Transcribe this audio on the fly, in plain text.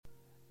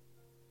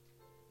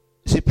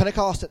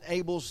Pentecost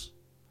enables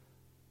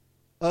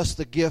us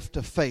the gift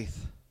of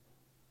faith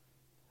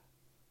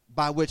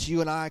by which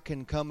you and I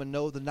can come and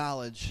know the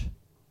knowledge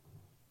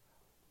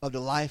of the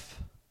life,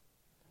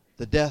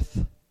 the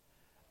death,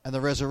 and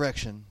the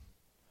resurrection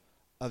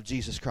of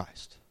Jesus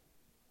Christ.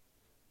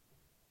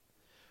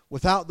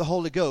 Without the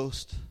Holy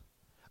Ghost,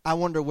 I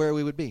wonder where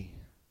we would be.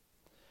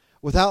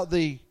 Without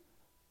the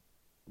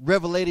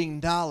revelating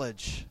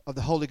knowledge of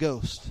the Holy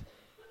Ghost,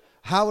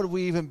 how would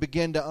we even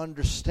begin to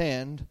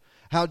understand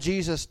how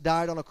Jesus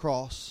died on a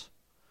cross,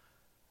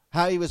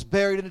 how he was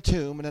buried in a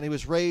tomb, and then he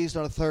was raised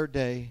on the third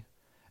day,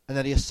 and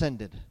that he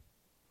ascended?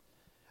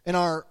 In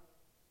our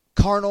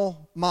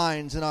carnal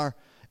minds, in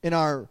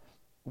our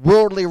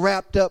worldly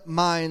wrapped up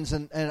minds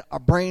and our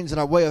brains and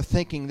our way of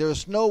thinking,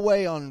 there's no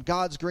way on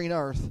God's green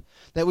earth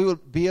that we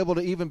would be able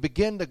to even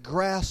begin to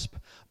grasp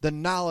the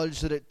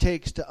knowledge that it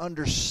takes to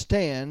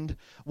understand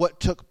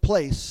what took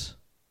place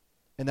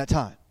in that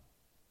time.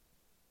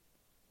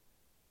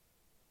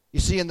 You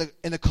see, in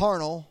the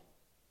carnal,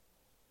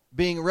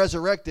 being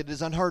resurrected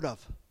is unheard of.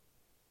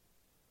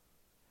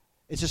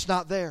 It's just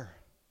not there.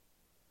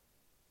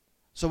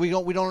 So we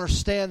don't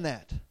understand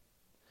that.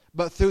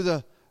 But through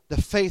the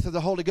faith of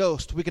the Holy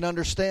Ghost, we can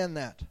understand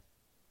that.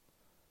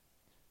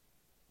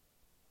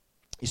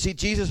 You see,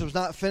 Jesus was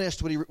not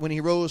finished when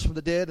he rose from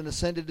the dead and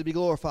ascended to be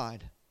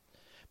glorified.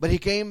 But he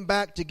came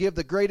back to give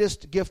the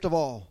greatest gift of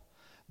all,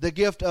 the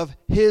gift of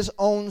his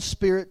own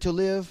Spirit to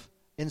live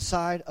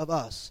inside of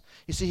us.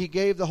 You see, he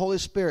gave the Holy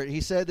Spirit.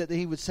 He said that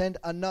he would send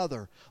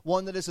another,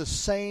 one that is the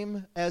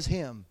same as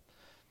him.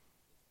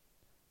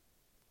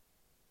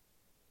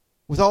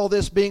 With all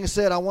this being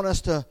said, I want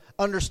us to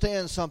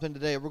understand something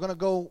today. We're going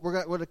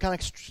to kind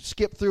of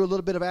skip through a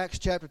little bit of Acts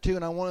chapter 2,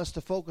 and I want us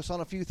to focus on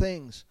a few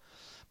things.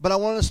 But I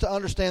want us to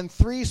understand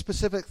three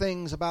specific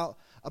things about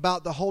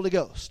the Holy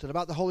Ghost and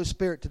about the Holy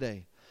Spirit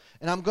today.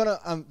 And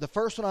the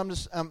first one I'm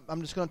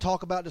just going to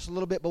talk about just a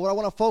little bit, but what I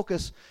want to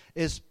focus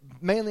is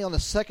mainly on the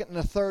second and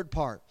the third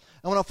part.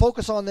 I want to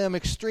focus on them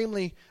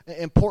extremely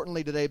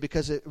importantly today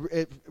because it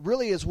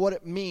really is what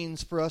it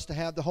means for us to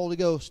have the Holy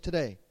Ghost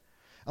today.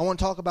 I want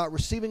to talk about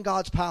receiving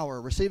God's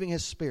power, receiving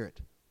his Spirit.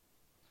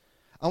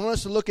 I want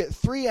us to look at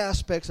three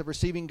aspects of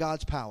receiving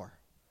God's power.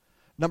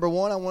 Number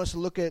one, I want us to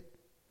look at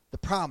the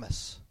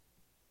promise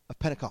of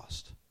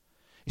Pentecost.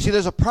 You see,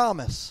 there's a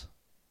promise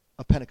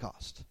of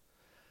Pentecost.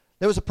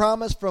 There was a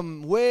promise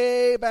from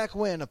way back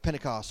when of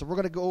Pentecost. So we're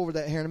going to go over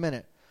that here in a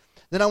minute.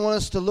 Then I want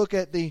us to look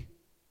at the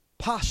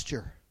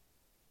posture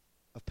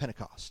of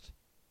Pentecost.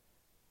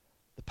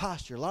 The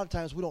posture. A lot of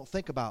times we don't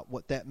think about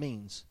what that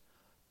means.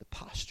 The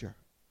posture.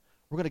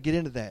 We're going to get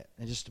into that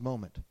in just a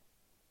moment.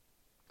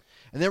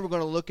 And then we're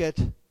going to look at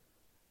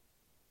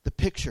the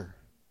picture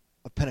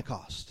of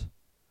Pentecost.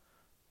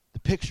 The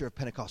picture of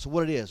Pentecost. So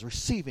what it is,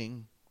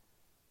 receiving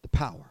the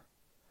power.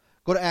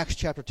 Go to Acts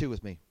chapter 2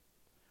 with me.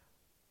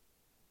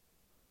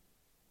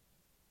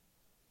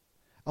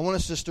 I want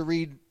us just to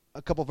read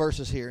a couple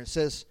verses here. It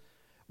says,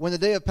 when the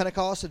day of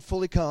Pentecost had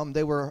fully come,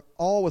 they were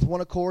all with one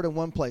accord in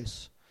one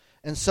place.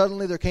 And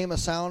suddenly there came a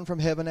sound from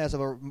heaven as of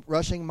a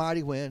rushing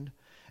mighty wind,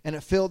 and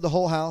it filled the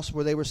whole house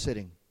where they were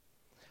sitting.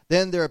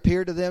 Then there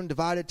appeared to them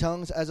divided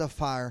tongues as of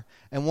fire,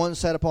 and one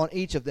sat upon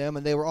each of them,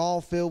 and they were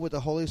all filled with the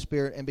Holy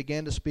Spirit and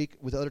began to speak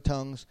with other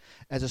tongues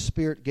as the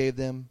Spirit gave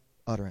them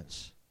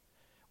utterance.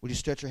 Would you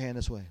stretch your hand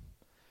this way?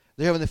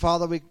 Dear Heavenly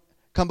Father, we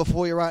come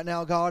before you right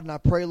now, God, and I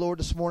pray, Lord,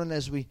 this morning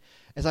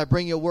as I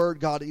bring you a word,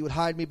 God, that you would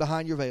hide me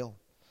behind your veil.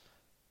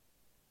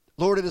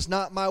 Lord, it is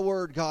not my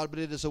word, God, but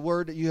it is a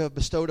word that you have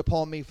bestowed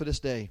upon me for this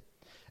day.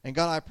 And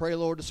God, I pray,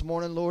 Lord, this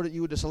morning, Lord, that you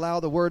would just allow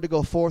the word to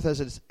go forth as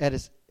it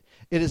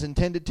is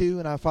intended to.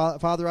 And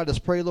Father, I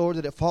just pray, Lord,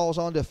 that it falls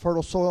onto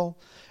fertile soil.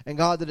 And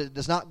God, that it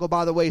does not go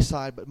by the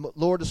wayside. But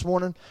Lord, this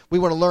morning, we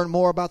want to learn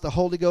more about the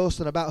Holy Ghost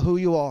and about who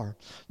you are.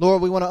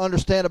 Lord, we want to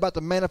understand about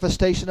the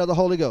manifestation of the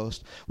Holy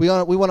Ghost. We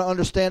want to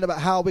understand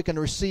about how we can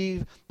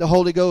receive the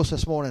Holy Ghost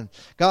this morning.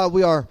 God,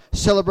 we are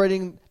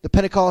celebrating the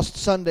Pentecost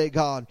Sunday,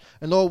 God.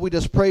 And Lord, we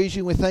just praise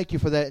you and we thank you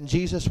for that. In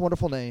Jesus'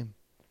 wonderful name,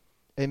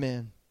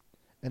 amen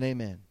and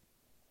amen.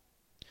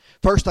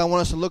 First, I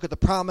want us to look at the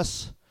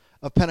promise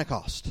of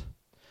Pentecost.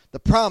 The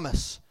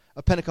promise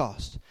of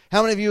Pentecost.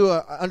 How many of you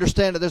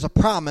understand that there's a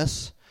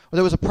promise, or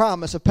there was a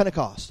promise of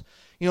Pentecost?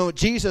 You know,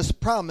 Jesus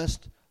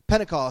promised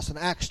Pentecost in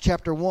Acts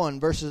chapter 1,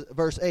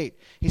 verse 8.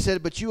 He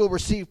said, but you will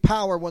receive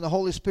power when the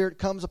Holy Spirit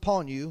comes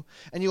upon you,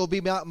 and you will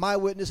be my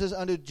witnesses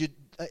unto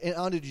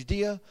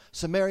Judea,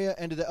 Samaria,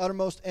 and to the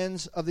uttermost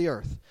ends of the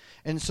earth.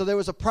 And so there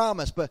was a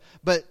promise, but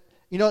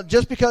you know,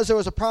 just because there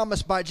was a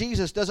promise by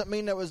Jesus doesn't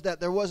mean there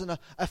wasn't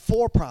a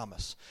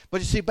fore-promise. But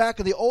you see, back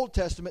in the Old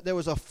Testament, there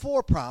was a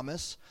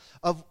fore-promise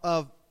of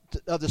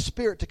the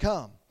Spirit to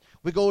come.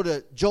 We go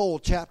to Joel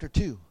chapter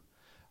 2,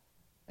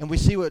 and we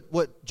see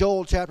what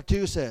Joel chapter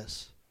 2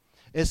 says.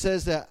 It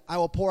says that I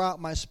will pour out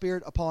my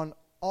Spirit upon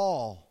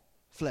all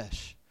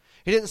flesh.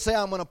 He didn't say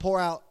I'm going to pour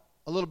out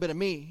a little bit of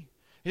me.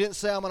 He didn't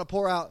say I'm going to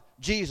pour out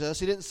Jesus.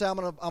 He didn't say I'm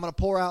going to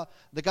pour out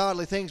the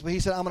godly things, but he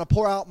said I'm going to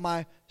pour out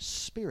my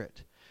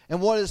Spirit. And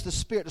what is the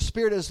Spirit? The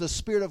Spirit is the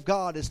Spirit of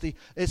God. It's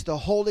the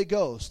Holy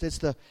Ghost. It's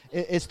the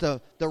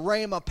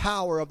rhema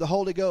power of the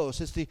Holy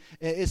Ghost. It's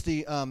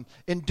the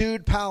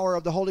endued power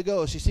of the Holy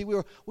Ghost. You see, we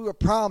were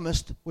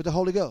promised with the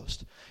Holy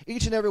Ghost.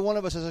 Each and every one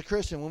of us as a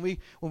Christian, when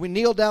we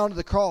kneel down to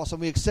the cross and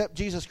we accept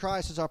Jesus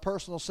Christ as our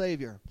personal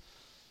Savior,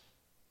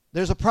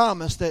 there's a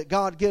promise that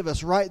God give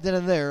us right then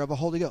and there of a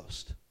Holy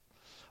Ghost.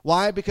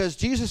 Why? Because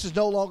Jesus is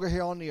no longer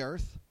here on the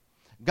earth.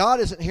 God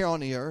isn't here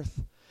on the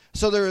earth.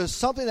 So there is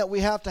something that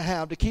we have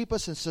to keep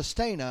us and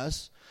sustain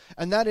us,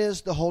 and that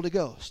is the Holy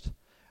Ghost.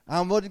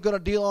 I'm not going to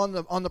deal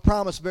on the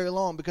promise very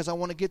long because I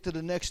want to get to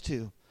the next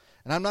two.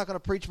 And I'm not going to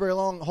preach very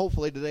long,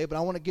 hopefully, today, but I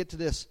want to get to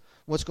this,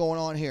 what's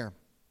going on here.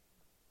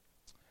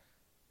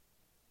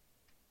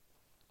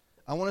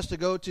 I want us to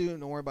go to,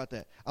 don't worry about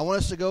that. I want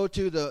us to go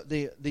to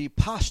the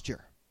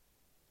posture.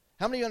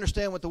 How many of you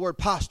understand what the word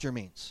posture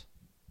means?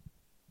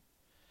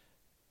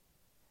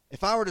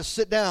 If I were to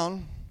sit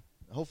down,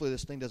 hopefully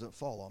this thing doesn't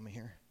fall on me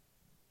here.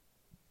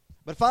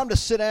 But if I'm to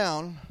sit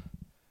down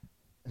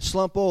and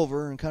slump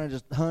over and kind of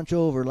just hunch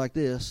over like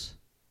this,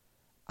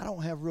 I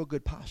don't have real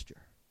good posture.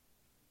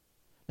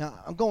 Now,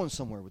 I'm going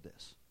somewhere with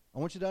this. I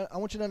want you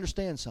to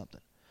understand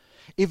something.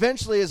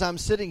 Eventually, as I'm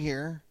sitting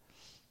here,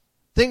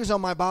 things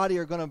on my body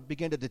are going to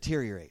begin to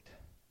deteriorate.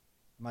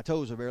 My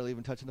toes are barely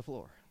even touching the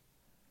floor.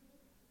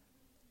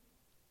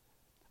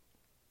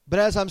 But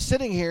as I'm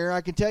sitting here,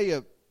 I can tell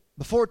you,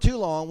 before too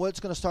long,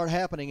 what's going to start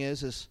happening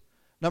is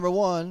number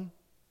one,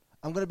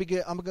 I'm going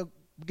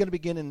to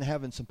begin in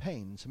having some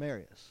pain in some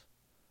areas.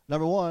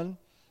 Number one,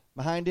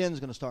 my hind end is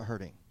going to start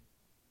hurting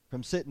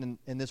from sitting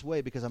in this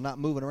way because I'm not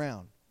moving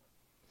around.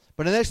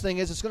 But the next thing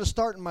is it's going to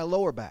start in my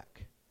lower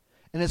back,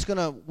 and it's going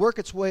to work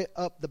its way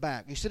up the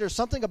back. You see, there's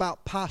something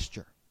about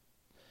posture.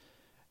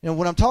 You know,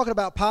 when I'm talking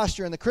about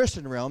posture in the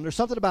Christian realm, there's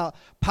something about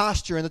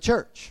posture in the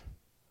church.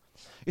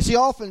 You see,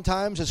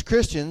 oftentimes as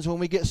Christians, when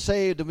we get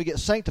saved and we get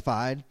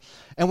sanctified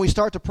and we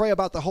start to pray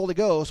about the Holy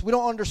Ghost, we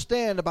don't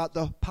understand about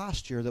the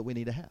posture that we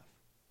need to have.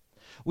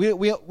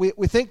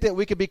 We think that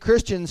we could be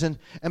Christians and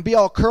be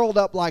all curled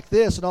up like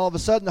this, and all of a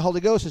sudden the Holy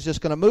Ghost is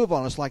just going to move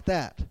on us like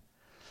that.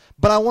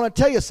 But I want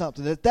to tell you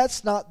something,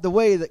 that's not the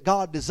way that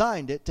God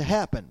designed it to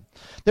happen.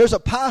 There's a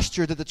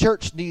posture that the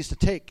church needs to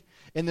take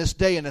in this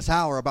day and this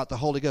hour about the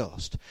Holy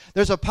Ghost.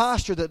 There's a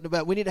posture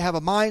that we need to have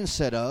a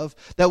mindset of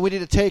that we need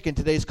to take in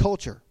today's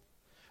culture.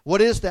 What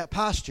is that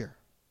posture?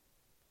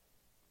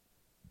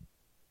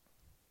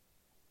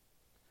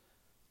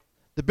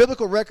 The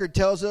biblical record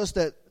tells us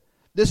that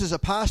this is a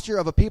posture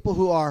of a people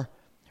who are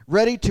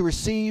ready to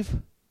receive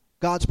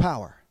God's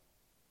power.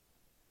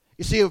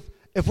 You see,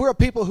 if we're a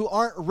people who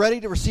aren't ready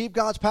to receive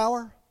God's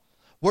power,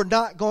 we're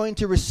not going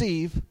to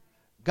receive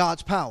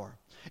God's power.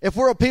 If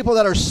we're a people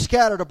that are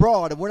scattered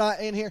abroad and we're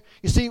not in here,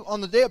 you see,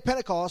 on the day of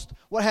Pentecost,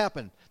 what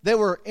happened? They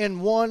were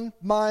in one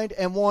mind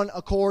and one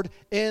accord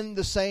in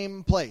the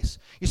same place.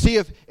 You see,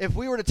 if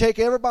we were to take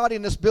everybody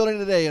in this building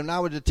today and I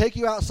were to take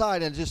you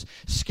outside and just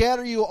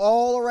scatter you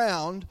all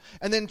around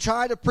and then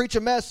try to preach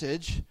a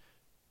message,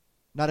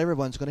 not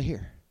everyone's going to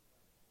hear.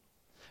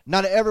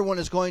 Not everyone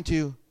is going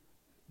to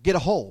get a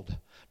hold.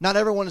 Not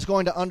everyone is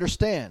going to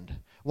understand.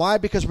 Why?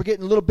 Because we're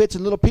getting little bits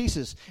and little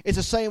pieces. It's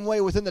the same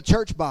way within the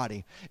church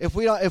body. If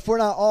we're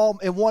not all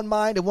in one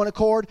mind and one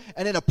accord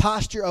and in a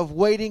posture of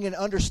waiting and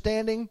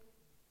understanding,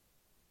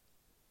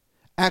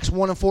 Acts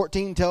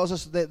 1:14 tells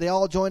us that they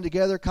all joined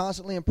together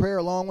constantly in prayer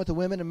along with the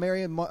women and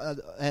Mary and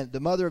the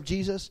mother of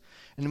Jesus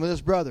and with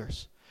his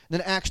brothers. And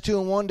then Acts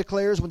 2:1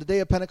 declares when the day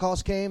of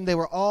Pentecost came, they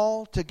were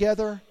all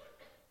together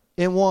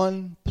in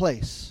one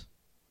place.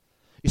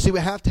 You see, we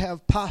have to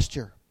have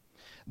posture.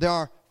 There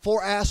are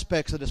 4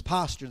 aspects of this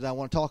posture that I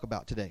want to talk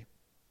about today.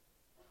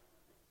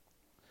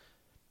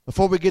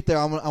 Before we get there,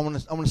 I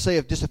want to say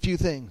just a few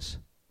things.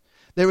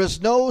 There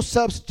is no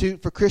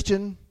substitute for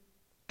Christian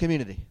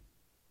community.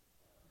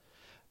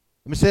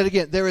 Let me say it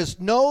again. There is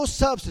no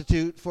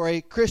substitute for a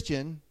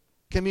Christian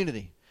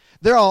community.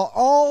 There are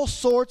all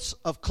sorts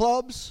of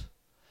clubs.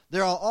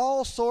 There are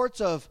all sorts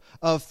of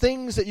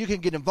things that you can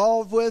get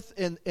involved with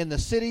in the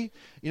city.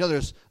 You know,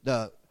 there's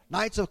the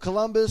Knights of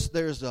Columbus,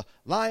 there's the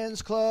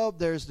Lions Club,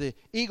 there's the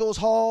Eagles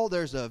Hall,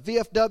 there's the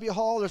VFW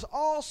Hall. There's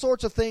all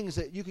sorts of things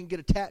that you can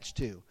get attached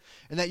to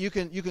and that you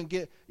can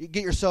get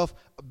yourself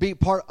be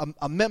part of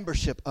a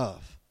membership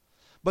of.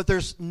 But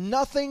there's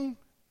nothing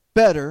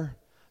better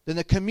than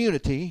the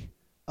community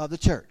of the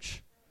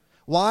church.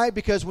 Why?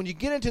 Because when you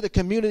get into the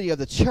community of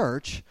the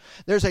church,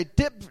 there's a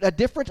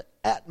different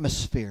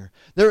atmosphere.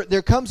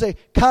 There comes a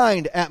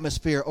kind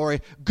atmosphere or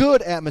a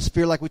good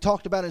atmosphere like we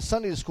talked about in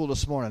Sunday school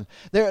this morning.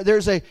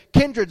 There's a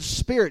kindred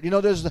spirit. You know,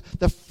 there's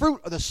the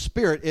fruit of the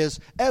Spirit is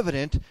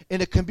evident in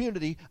the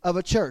community of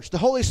a church. The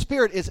Holy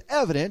Spirit is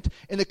evident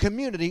in the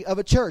community of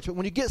a church. But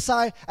when you get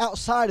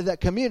outside of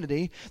that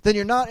community, then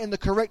you're not in the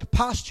correct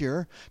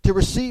posture to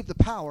receive the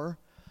power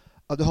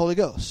of the Holy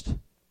Ghost.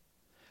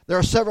 There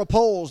are several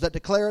polls that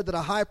declare that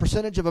a high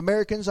percentage of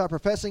Americans are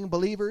professing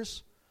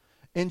believers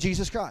in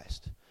Jesus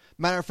Christ.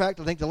 Matter of fact,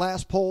 I think the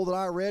last poll that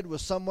I read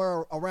was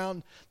somewhere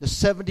around the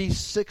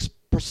 76th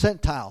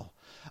percentile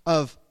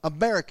of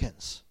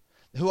Americans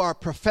who are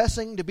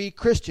professing to be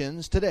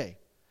Christians today.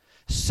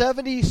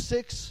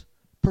 76%.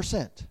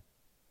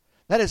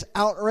 That is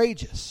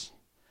outrageous.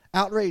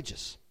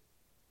 Outrageous.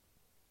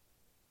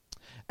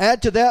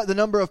 Add to that the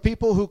number of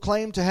people who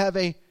claim to have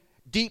a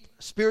deep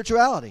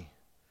spirituality.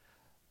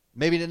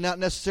 Maybe not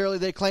necessarily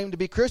they claim to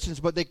be Christians,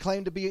 but they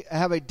claim to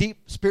have a deep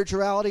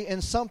spirituality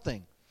in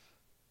something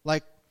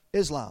like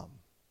Islam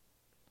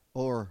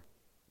or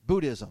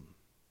Buddhism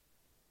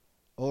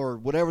or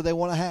whatever they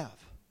want to have.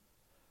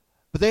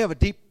 But they have a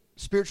deep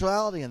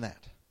spirituality in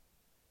that.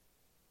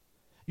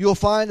 You'll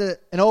find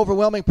that an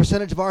overwhelming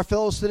percentage of our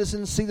fellow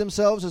citizens see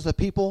themselves as the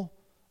people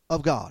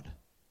of God.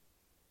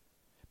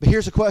 But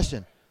here's the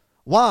question.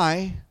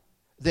 Why,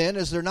 then,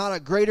 is there not a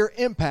greater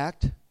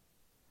impact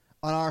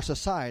on our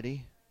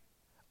society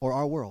or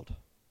our world?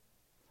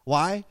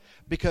 Why?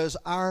 Because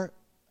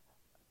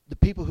the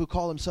people who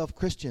call themselves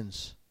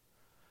Christians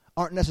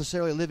aren't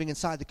necessarily living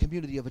inside the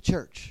community of a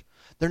church.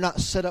 They're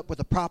not set up with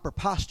a proper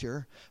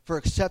posture for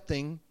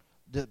accepting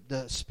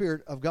the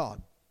Spirit of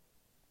God.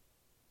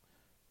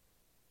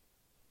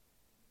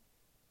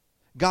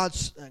 I'm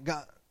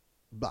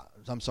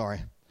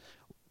sorry.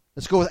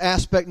 Let's go with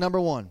aspect number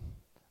 1.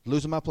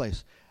 Losing my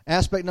place.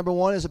 Aspect number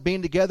 1 is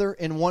being together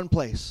in one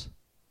place.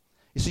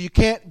 You see, you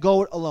can't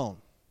go it alone.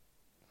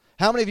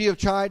 How many of you have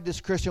tried this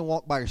Christian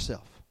walk by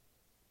yourself?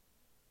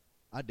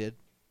 I did.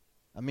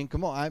 I mean,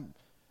 come on.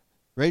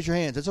 Raise your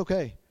hands. It's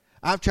okay.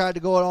 I've tried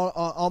to go it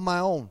on my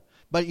own.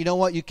 But you know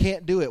what? You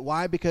can't do it.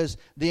 Why? Because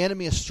the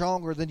enemy is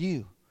stronger than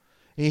you.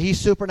 He's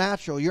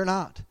supernatural. You're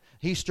not.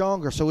 He's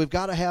stronger. So we've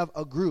got to have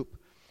a group.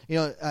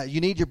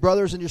 You need your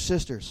brothers and your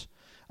sisters.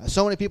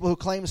 So many people who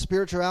claim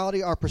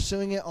spirituality are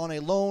pursuing it on a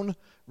lone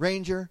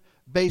ranger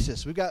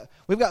basis. We've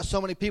got so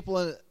many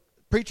people,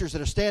 preachers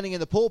that are standing in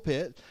the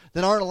pulpit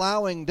that aren't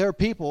allowing their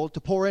people to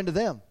pour into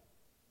them.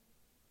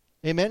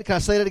 Amen? Can I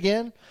say that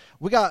again?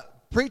 We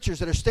got preachers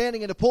that are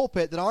standing in the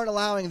pulpit that aren't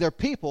allowing their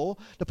people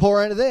to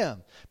pour into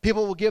them.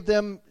 People will give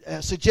them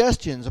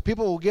suggestions, or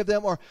people will give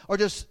them, or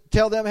just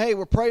tell them, hey,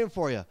 we're praying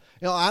for you.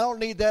 I don't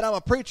need that. I'm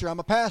a preacher. I'm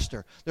a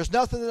pastor. There's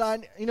nothing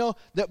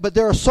that but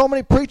there are so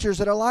many preachers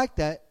that are like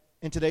that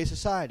in today's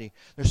society.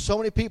 There's so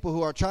many people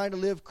who are trying to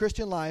live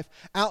Christian life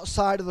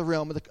outside of the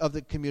realm of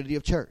the community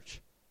of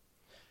church.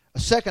 A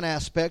second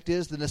aspect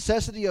is the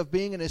necessity of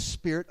being in a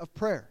spirit of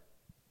prayer.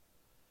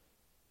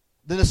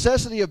 The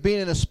necessity of being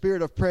in a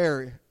spirit of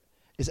prayer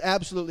is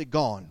absolutely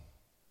gone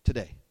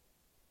today.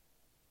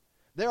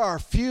 There are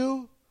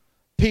few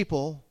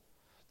people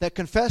that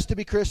confess to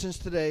be Christians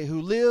today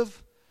who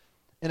live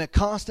in a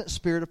constant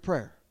spirit of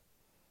prayer.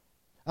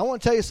 I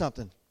want to tell you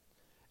something.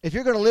 If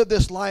you're going to live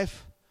this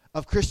life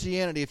of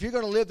Christianity, if you're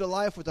going to live the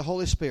life with the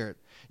Holy Spirit,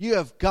 you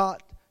have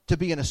got to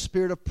be in a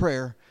spirit of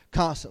prayer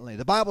constantly.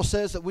 The Bible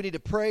says that we need to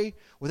pray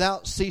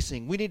without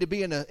ceasing. We need to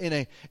be in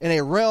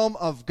a realm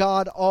of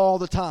God all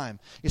the time.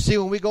 You see,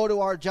 when we go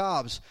to our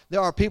jobs,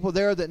 there are people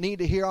there that need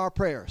to hear our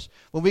prayers.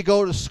 When we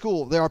go to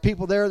school, there are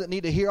people there that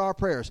need to hear our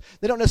prayers.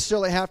 They don't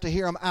necessarily have to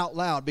hear them out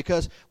loud,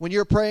 because when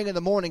you're praying in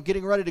the morning,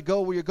 getting ready to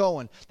go where you're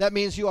going, that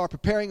means you are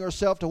preparing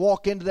yourself to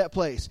walk into that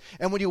place.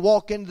 And when you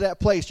walk into that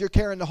place, you're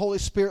carrying the Holy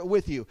Spirit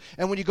with you.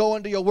 And when you go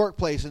into your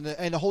workplace and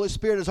the Holy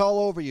Spirit is all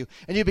over you,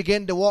 and you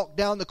begin to walk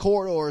down the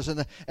corridors and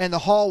the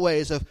hallways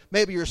of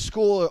maybe your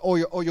school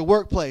or your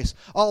workplace,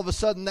 all of a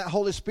sudden that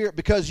Holy Spirit,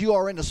 because you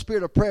are in the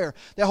spirit of prayer,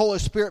 that Holy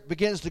Spirit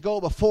begins to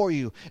go before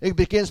you. It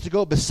begins to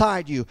go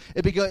beside you.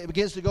 It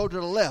begins to go to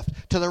the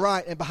left, to the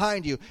right, and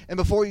behind you. And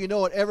before you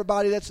know it,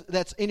 everybody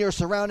that's in your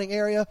surrounding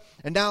area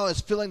and now is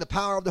feeling the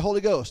power of the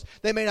Holy Ghost.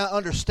 They may not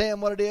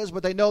understand what it is,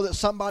 but they know that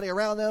somebody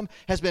around them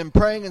has been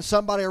praying, and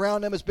somebody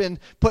around them has been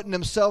putting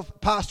themselves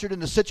postured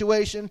in a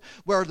situation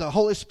where the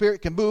Holy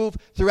Spirit can move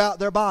throughout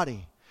their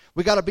body.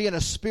 We got to be in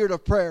a spirit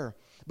of prayer.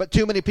 But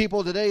too many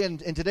people today in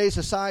today's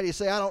society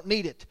say, I don't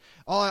need it.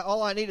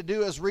 All I need to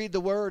do is read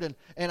the Word.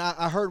 And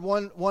I heard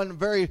one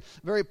very,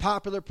 very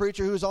popular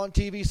preacher who's on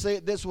TV say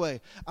it this way: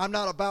 I'm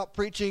not about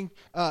preaching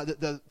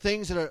the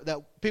things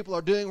that people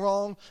are doing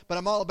wrong, but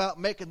I'm all about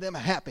making them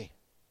happy.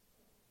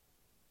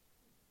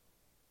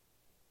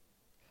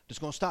 Just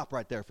going to stop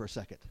right there for a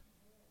second.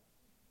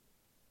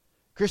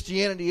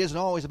 Christianity isn't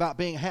always about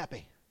being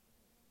happy.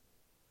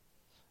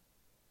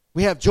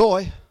 We have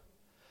joy,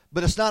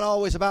 but it's not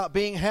always about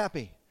being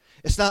happy.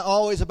 It's not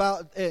always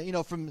about,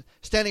 from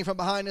standing from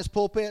behind this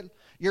pulpit.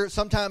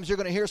 Sometimes you're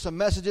going to hear some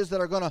messages that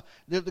are going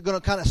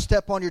to kind of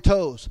step on your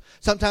toes.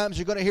 Sometimes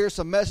you're going to hear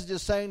some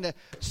messages saying that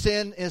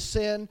sin is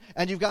sin,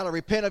 and you've got to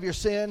repent of your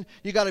sin.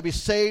 You've got to be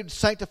saved,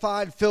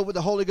 sanctified, filled with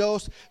the Holy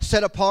Ghost,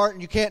 set apart,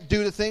 and you can't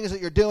do the things that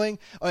you're doing.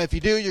 Or if you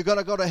do, you're going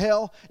to go to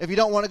hell. If you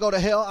don't want to go to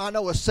hell, I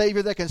know a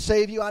Savior that can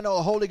save you. I know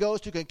a Holy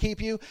Ghost who can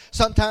keep you.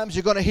 Sometimes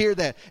you're going to hear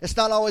that. It's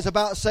not always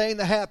about saying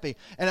the happy.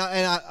 And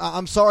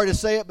I'm sorry to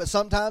say it, but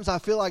sometimes I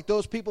feel like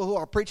those people who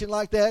are preaching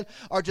like that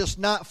are just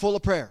not full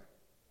of prayer.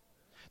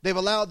 They've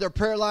allowed their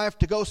prayer life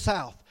to go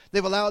south.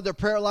 They've allowed their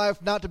prayer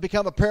life not to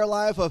become a prayer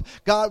life of,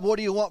 God, what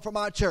do you want for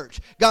my church?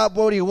 God,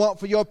 what do you want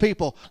for your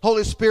people?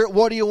 Holy Spirit,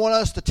 what do you want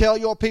us to tell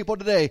your people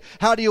today?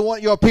 How do you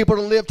want your people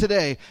to live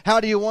today? How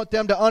do you want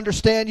them to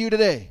understand you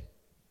today?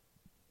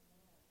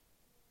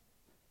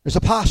 There's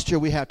a posture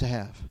we have to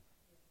have.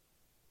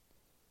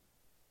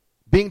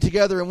 Being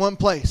together in one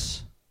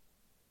place.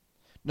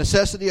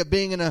 Necessity of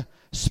being in a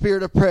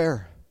spirit of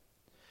prayer.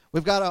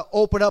 We've got to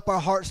open up our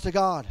hearts to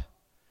God.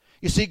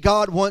 You see,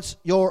 God wants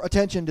your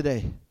attention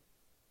today.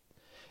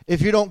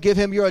 If you don't give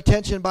Him your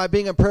attention by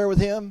being in prayer with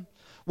Him,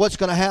 what's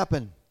going to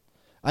happen?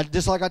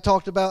 Just like I've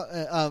talked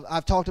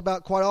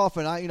about quite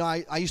often.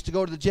 I used to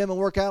go to the gym and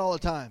work out all the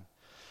time.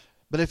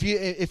 But if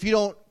you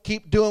don't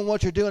keep doing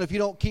what you're doing, if you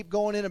don't keep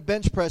going in and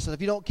bench pressing,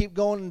 if you don't keep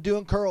going and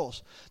doing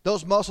curls,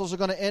 those muscles are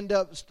going to end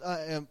up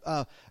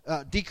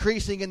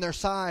decreasing in their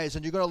size,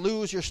 and you're going to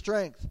lose your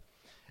strength.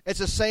 It's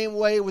the same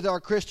way with our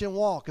Christian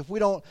walk. If we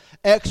don't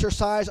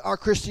exercise our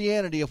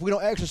Christianity, if we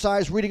don't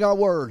exercise reading our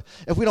Word,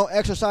 if we don't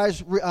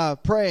exercise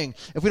praying,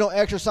 if we don't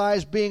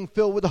exercise being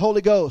filled with the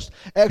Holy Ghost,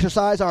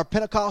 exercise our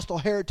Pentecostal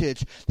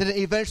heritage, then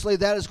eventually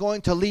that is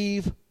going to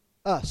leave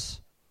us.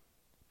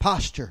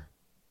 Posture.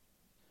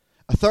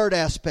 A third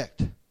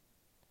aspect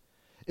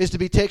is to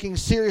be taking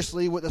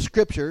seriously what the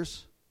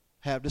Scriptures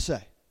have to say.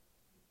 Let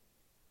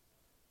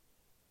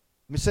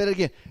me say it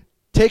again.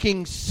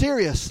 Taking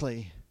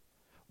seriously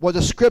what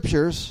the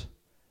Scriptures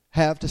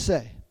have to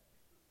say.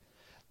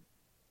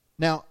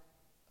 Now,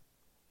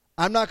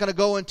 I'm not going to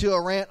go into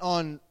a rant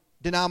on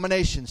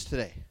denominations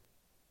today.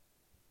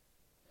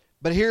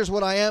 But here's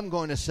what I am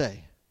going to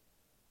say.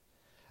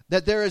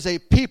 That there is a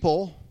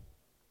people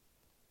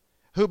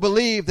who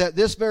believe that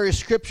this very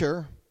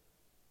Scripture,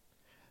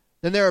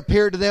 then there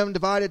appeared to them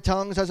divided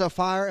tongues as a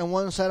fire, and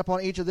one sat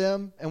upon each of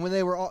them. And when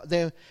they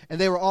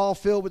were all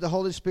filled with the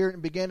Holy Spirit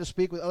and began to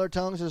speak with other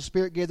tongues, as the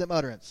Spirit gave them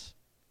utterance.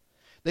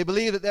 They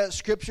believe that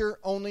Scripture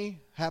only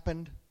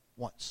happened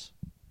once.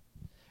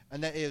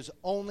 And that is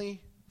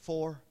only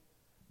for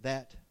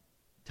that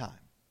time.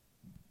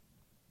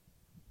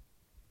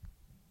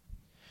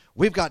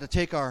 We've got to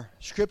take our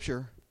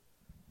Scripture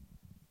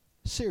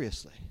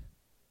seriously.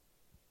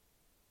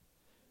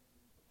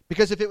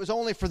 Because if it was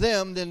only for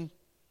them, then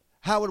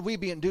how would we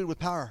be endued with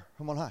power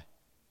from on high?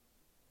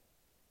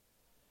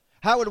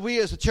 How would we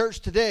as a church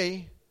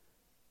today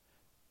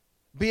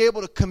be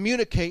able to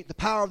communicate the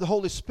power of the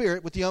Holy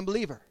Spirit with the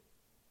unbeliever?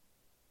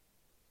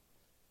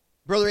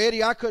 Brother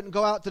Eddie, I couldn't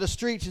go out to the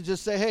streets and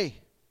just say, hey,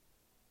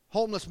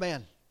 homeless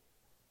man,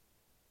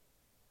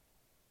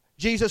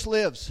 Jesus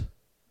lives,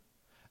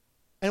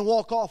 and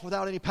walk off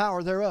without any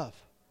power thereof.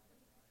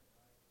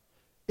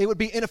 It would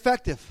be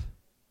ineffective.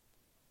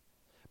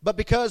 But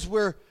because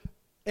we're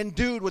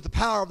endued with the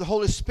power of the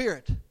Holy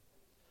Spirit,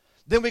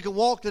 then we can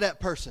walk to that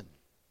person.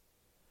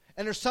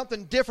 And there's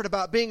something different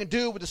about being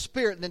endued with the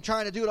Spirit than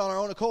trying to do it on our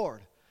own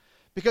accord.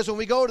 Because when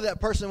we go to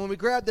that person, when we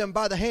grab them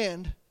by the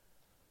hand,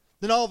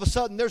 then all of a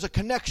sudden there's a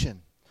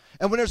connection.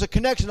 And when there's a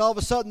connection, all of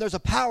a sudden there's a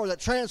power that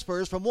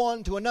transfers from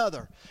one to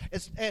another.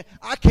 And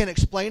I can't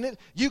explain it.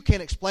 You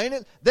can't explain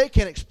it. They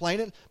can't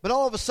explain it. But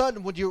all of a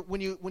sudden, when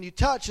you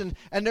touch and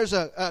there's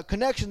a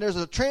connection, there's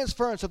a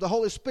transference of the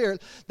Holy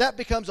Spirit, that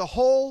becomes a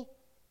whole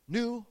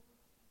new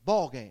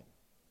ball game.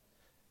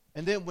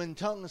 And then when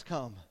tongues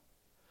come,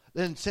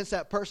 then since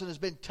that person has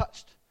been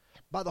touched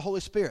by the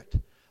Holy Spirit,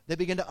 they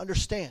begin to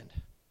understand.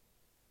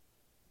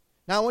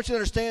 Now I want you to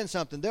understand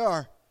something. There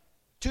are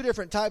two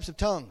different types of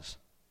tongues.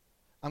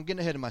 I'm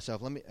getting ahead of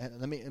myself. Let me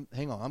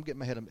hang on. I'm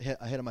getting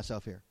ahead of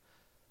myself here.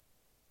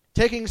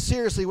 Taking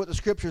seriously what the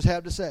Scriptures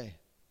have to say.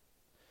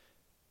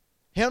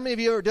 How many of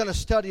you have ever done a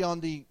study on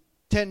the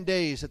 10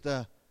 days that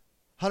the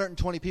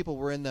 120 people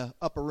were in the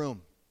upper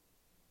room?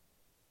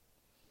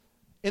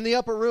 In the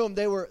upper room,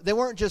 they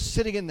weren't just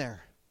sitting in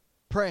there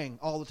praying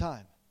all the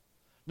time.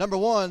 Number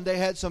one, they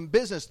had some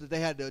business that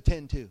they had to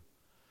attend to.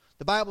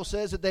 The Bible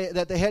says that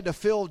they had to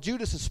fill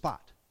Judas'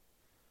 spot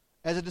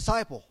as a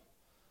disciple.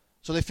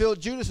 So they filled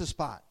Judas'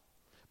 spot.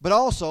 But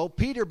also,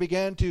 Peter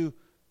began to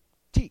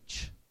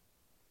teach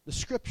the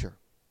Scripture.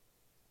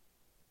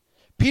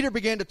 Peter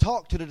began to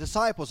talk to the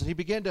disciples, and he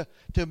began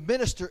to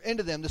minister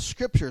into them the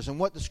Scriptures and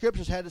what the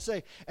Scriptures had to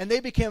say. And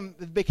they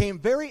became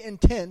very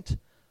intent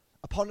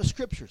upon the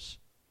Scriptures.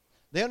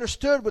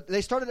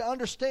 They started to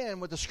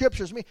understand what the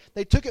Scriptures mean.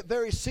 They took it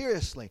very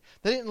seriously.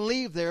 They didn't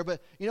leave there,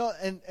 but,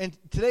 in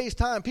today's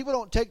time, people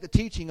don't take the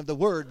teaching of the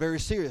Word very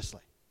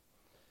seriously.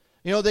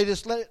 They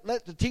just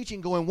let the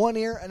teaching go in one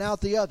ear and out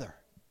the other.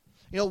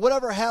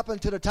 Whatever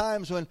happened to the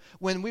times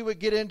when we would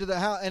get into the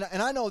house,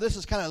 and I know this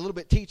is kind of a little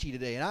bit teachy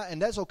today, and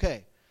that's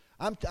okay.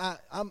 I'm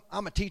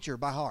a teacher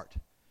by heart.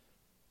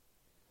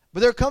 But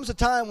there comes a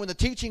time when the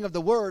teaching of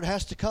the Word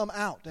has to come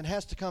out and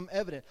has to come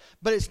evident.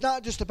 But it's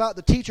not just about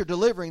the teacher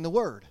delivering the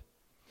Word,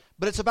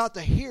 but it's about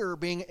the hearer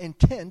being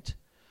intent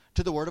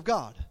to the Word of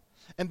God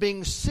and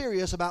being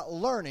serious about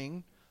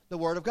learning the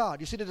Word of God.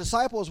 You see, the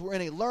disciples were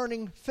in a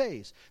learning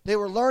phase. They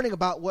were learning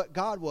about what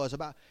God was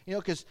about,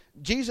 because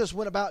Jesus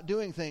went about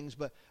doing things,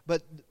 but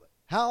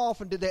how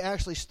often did they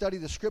actually study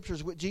the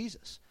Scriptures with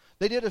Jesus?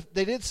 They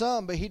did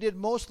some, but he did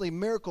mostly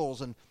miracles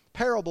and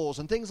parables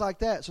and things like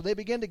that. So they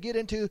began to get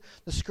into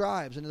the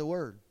scribes and the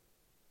word.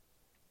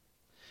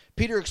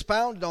 Peter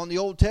expounded on the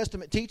Old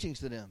Testament teachings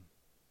to them.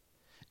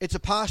 It's a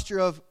posture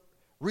of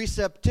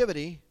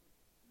receptivity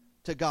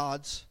to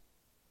God's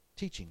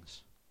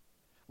teachings.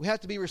 We have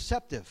to be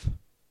receptive.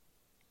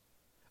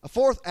 A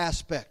fourth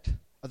aspect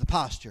of the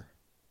posture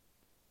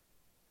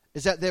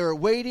is that they were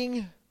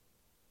waiting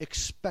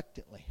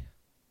expectantly.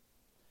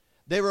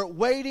 They were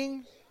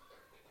waiting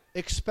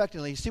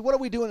expectantly. See, what are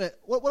we doing?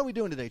 What are we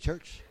doing today,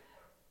 church?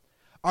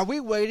 Are we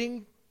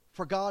waiting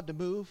for God to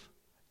move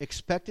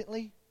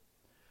expectantly?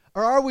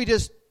 Or are we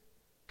just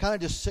kind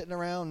of just sitting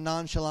around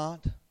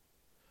nonchalant,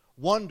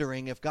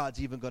 wondering if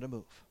God's even going to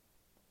move?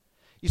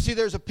 You see,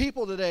 there's a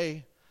people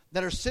today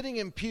that are sitting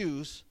in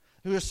pews,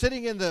 who are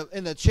sitting in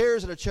the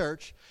chairs of the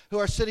church, who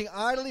are sitting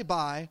idly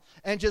by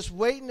and just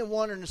waiting and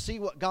wondering to see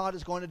what God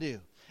is going to do.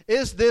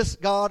 Is this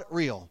God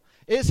real?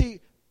 Is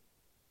he?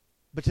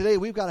 But today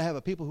we've got to have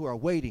a people who are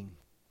waiting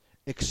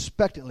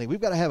expectantly. We've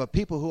got to have a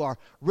people who are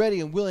ready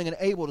and willing and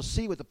able to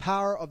see what the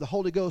power of the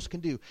Holy Ghost can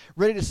do.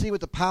 Ready to see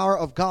what the power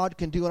of God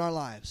can do in our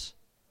lives.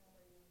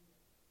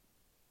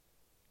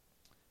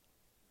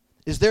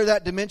 Is there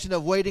that dimension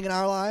of waiting in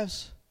our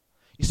lives?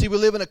 You see, we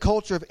live in a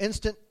culture of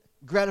instant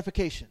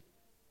gratification.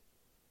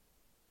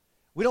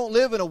 We don't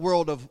live in a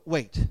world of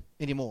wait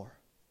anymore.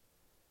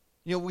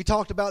 You know, we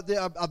talked about this,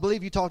 I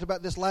believe you talked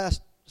about this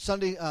last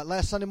Sunday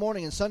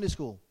morning in Sunday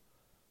school.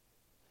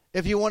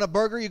 If you want a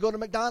burger, you go to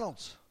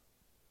McDonald's.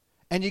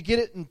 And you get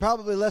it in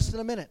probably less than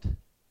a minute.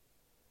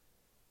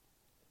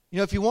 You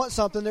know, if you want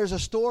something, there's a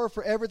store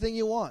for everything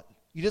you want.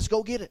 You just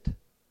go get it.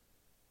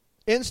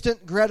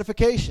 Instant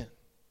gratification.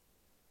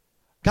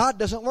 God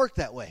doesn't work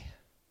that way.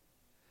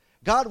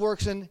 God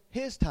works in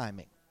His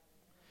timing.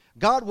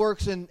 God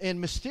works in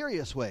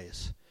mysterious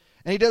ways.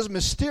 And He does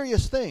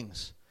mysterious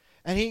things.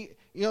 And He,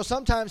 you know,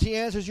 sometimes He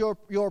answers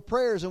your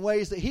prayers in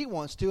ways that He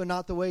wants to and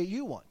not the way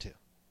you want to.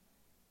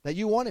 That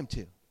you want Him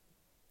to.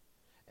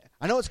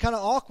 I know it's kind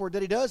of awkward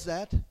that He does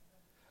that,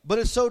 but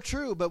it's so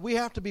true. But we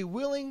have to be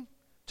willing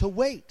to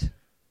wait.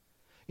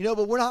 You know,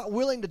 but we're not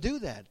willing to do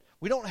that.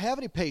 We don't have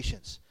any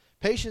patience.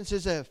 Patience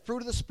is a fruit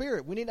of the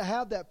Spirit. We need to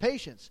have that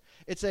patience.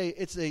 It's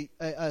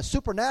a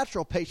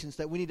supernatural patience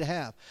that we need to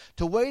have.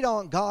 To wait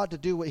on God to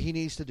do what He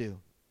needs to do.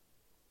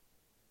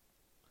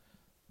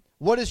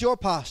 What is your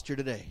posture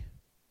today?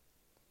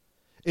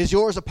 Is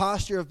yours a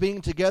posture of being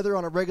together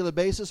on a regular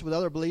basis with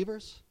other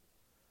believers?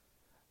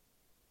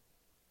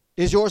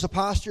 Is yours a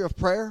posture of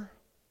prayer?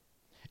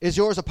 Is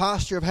yours a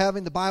posture of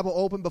having the Bible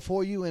open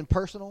before you in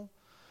personal,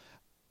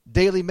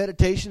 daily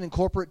meditation and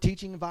corporate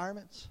teaching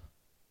environments?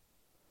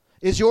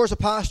 Is yours a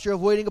posture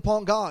of waiting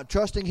upon God,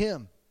 trusting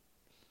Him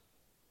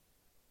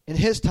in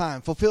His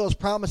time, fulfill His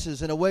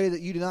promises in a way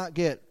that you do not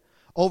get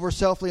over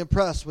selfly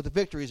impressed with the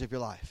victories of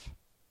your life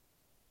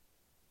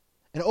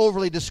and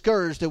overly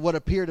discouraged at what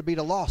appear to be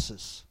the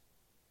losses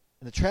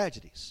and the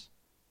tragedies?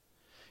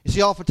 You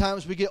see,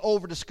 oftentimes we get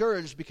over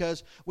discouraged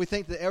because we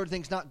think that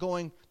everything's not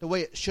going the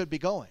way it should be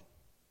going.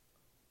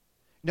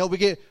 You know, we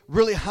get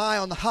really high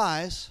on the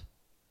highs,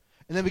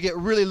 and then we get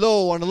really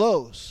low on the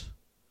lows.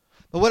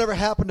 But whatever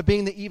happened to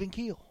being the even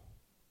keel?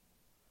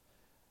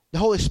 The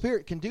Holy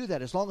Spirit can do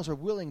that as long as we're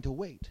willing to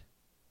wait.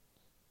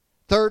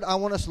 Third, I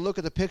want us to look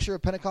at the picture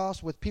of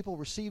Pentecost with people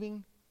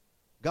receiving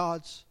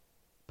God's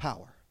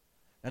power.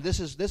 Now,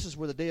 this is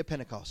where the day of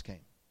Pentecost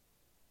came.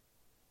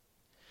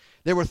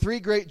 There were 3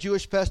 great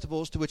Jewish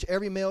festivals to which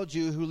every male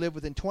Jew who lived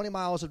within 20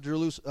 miles of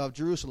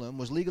Jerusalem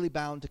was legally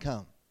bound to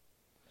come.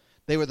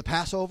 They were the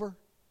Passover,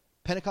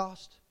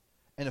 Pentecost,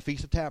 and the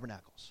Feast of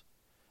Tabernacles.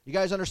 You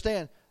guys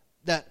understand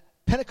that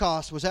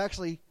Pentecost was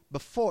actually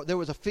before,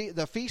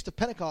 the Feast of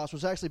Pentecost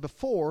was actually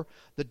before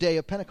the day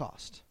of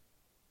Pentecost.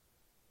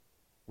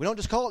 We don't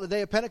just call it the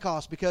day of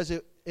Pentecost because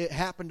it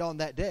happened on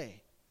that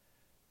day.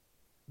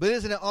 But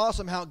isn't it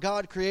awesome how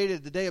God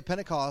created the day of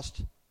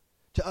Pentecost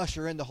to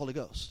usher in the Holy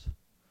Ghost?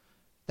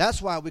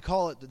 That's why we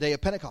call it the day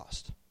of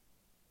Pentecost.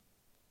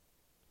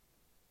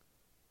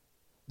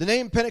 The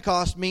name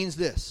Pentecost means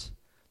this,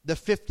 the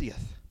 50th.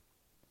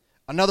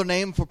 Another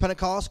name for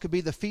Pentecost could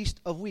be the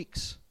Feast of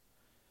Weeks.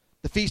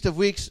 The Feast of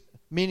Weeks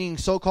meaning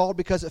so called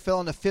because it fell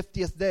on the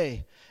 50th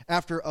day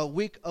after a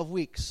week of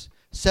weeks.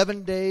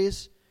 7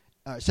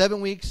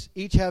 weeks,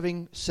 each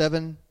having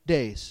 7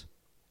 days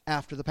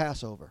after the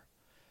Passover.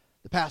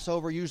 The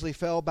Passover usually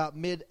fell about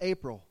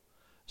mid-April.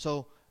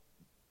 So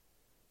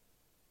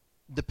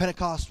the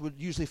Pentecost would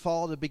usually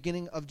fall at the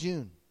beginning of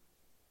June.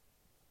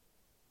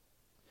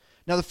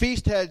 Now the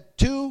feast had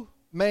 2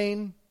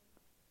 main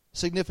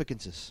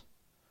significances.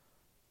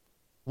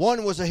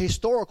 One was a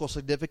historical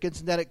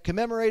significance in that it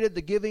commemorated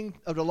the giving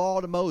of the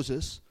law to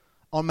Moses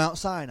on Mount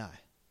Sinai.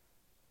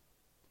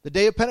 The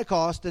day of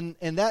Pentecost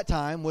in that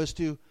time was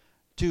to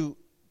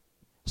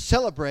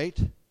celebrate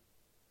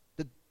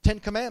the 10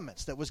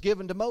 Commandments that was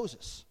given to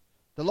Moses,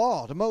 the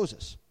law to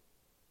Moses.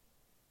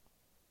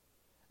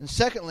 And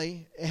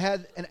secondly, it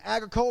had an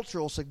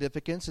agricultural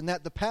significance in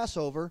that the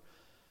Passover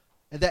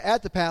And that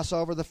at the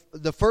Passover,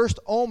 the first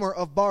omer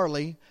of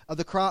barley of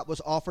the crop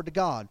was offered to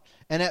God.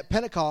 And at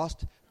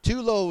Pentecost,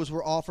 2 loaves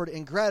were offered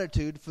in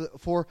gratitude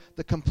for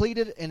the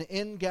completed and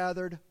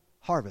ingathered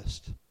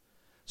harvest.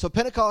 So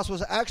Pentecost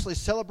was actually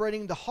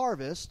celebrating the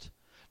harvest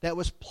that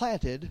was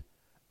planted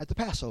at the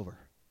Passover.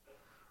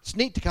 It's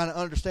neat to kind of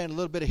understand a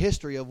little bit of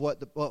history of what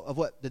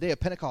the day of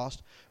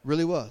Pentecost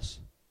really was.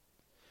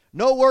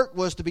 No work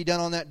was to be done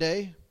on that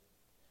day.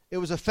 It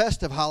was a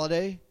festive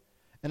holiday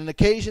and an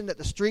occasion that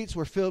the streets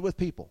were filled with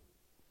people.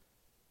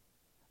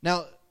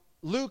 Now,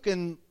 Luke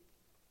in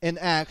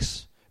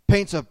Acts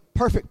paints a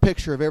perfect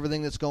picture of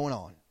everything that's going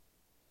on.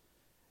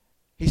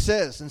 He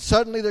says, "And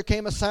suddenly there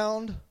came a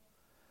sound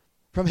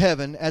from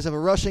heaven as of a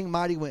rushing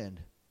mighty wind,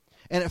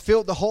 and it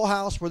filled the whole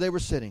house where they were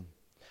sitting.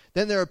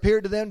 Then there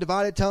appeared to them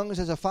divided tongues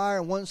as a fire,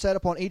 and one sat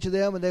upon each of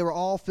them, and they were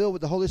all filled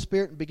with the Holy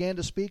Spirit and began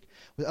to speak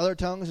with other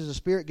tongues as the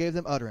Spirit gave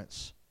them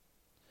utterance."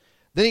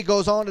 Then he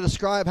goes on to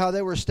describe how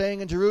they were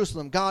staying in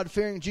Jerusalem,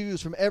 God-fearing Jews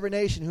from every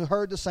nation who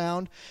heard the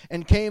sound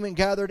and came and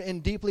gathered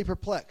in deeply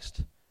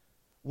perplexed,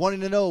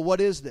 wanting to know, what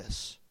is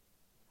this?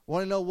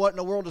 Wanting to know what in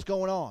the world is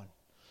going on.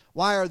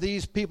 Why are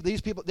these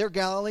people, they're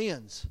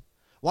Galileans.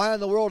 Why in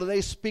the world are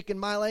they speaking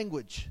my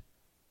language?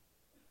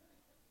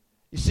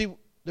 You see,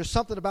 there's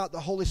something about the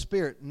Holy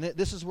Spirit, and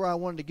this is where I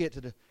wanted to get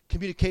to the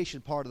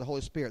communication part of the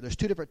Holy Spirit. There's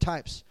 2 different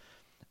types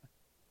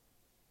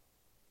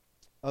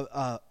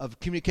of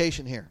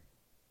communication here.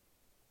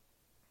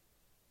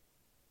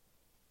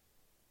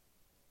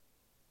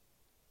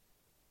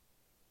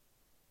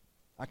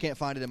 I can't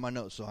find it in my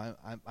notes, so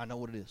I know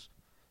what it is.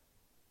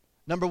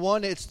 Number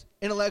 1, it's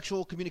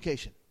intellectual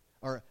communication,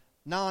 or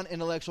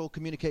non-intellectual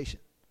communication,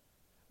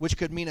 which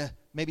could mean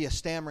maybe a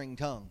stammering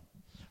tongue,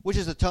 which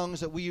is the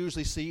tongues that we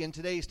usually see in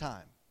today's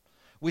time.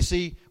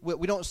 We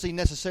don't see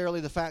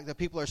necessarily the fact that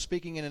people are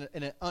speaking in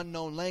an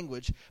unknown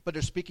language, but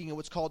they're speaking in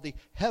what's called the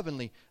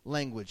heavenly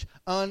language,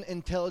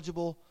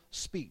 unintelligible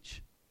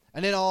speech.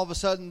 And then all of a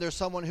sudden there's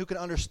someone who can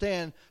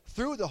understand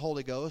through the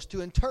Holy Ghost to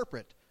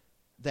interpret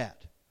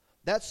that.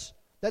 That's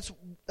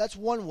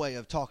one way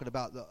of talking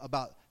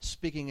about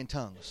speaking in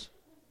tongues.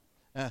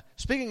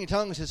 Speaking in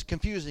tongues is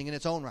confusing in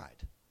its own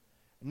right.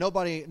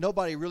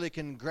 Nobody really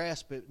can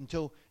grasp it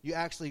until you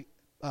actually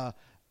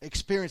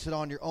experience it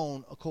on your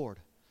own accord.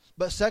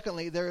 But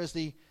secondly, there is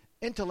the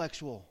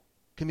intellectual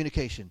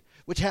communication,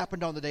 which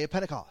happened on the day of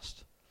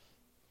Pentecost.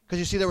 Because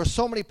you see, there were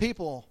so many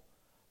people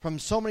from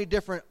so many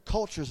different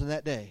cultures in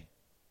that day.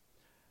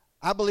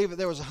 I believe that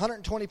there was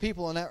 120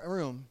 people in that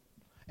room,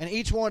 and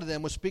each one of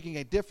them was speaking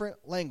a different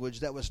language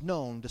that was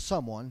known to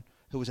someone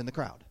who was in the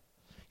crowd.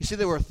 You see,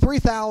 there were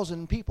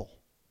 3,000 people.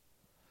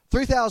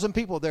 3,000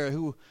 people there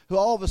who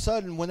all of a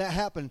sudden, when that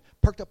happened,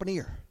 perked up an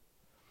ear.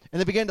 And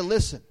they began to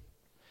listen.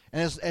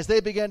 And as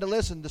they began to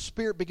listen, the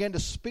Spirit began to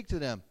speak to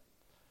them.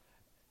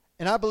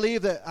 And I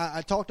believe that,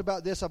 I talked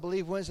about this, I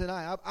believe, Wednesday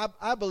night.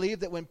 I believe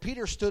that when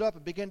Peter stood up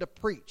and began to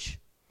preach,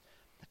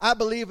 I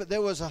believe that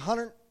there was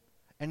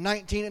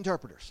 119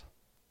 interpreters.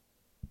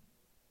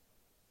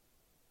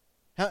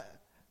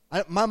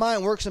 My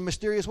mind works in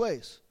mysterious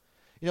ways.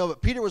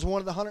 But Peter was one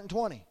of the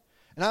 120.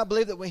 And I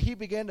believe that when he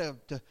began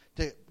to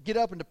get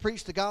up and to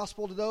preach the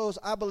gospel to those,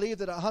 I believe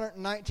that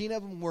 119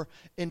 of them were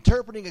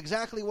interpreting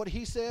exactly what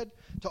he said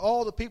to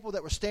all the people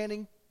that were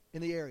standing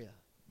in the area.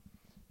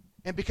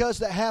 And because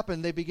that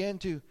happened, they began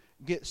to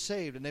get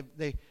saved. And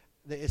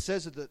it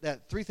says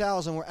that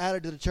 3,000 were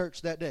added to the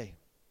church that day.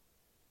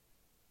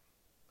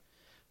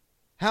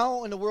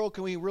 How in the world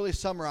can we really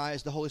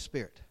summarize the Holy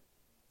Spirit?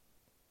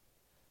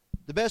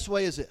 The best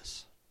way is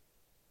this.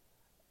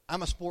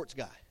 I'm a sports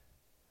guy.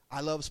 I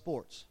love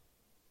sports.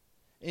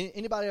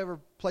 Anybody ever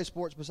play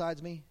sports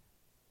besides me?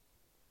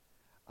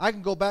 I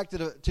can go back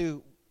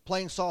to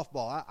playing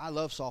softball. I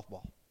love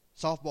softball.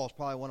 Softball is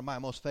probably one of my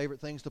most favorite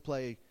things to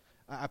play.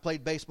 I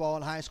played baseball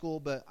in high school,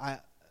 but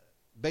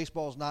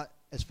baseball is not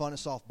as fun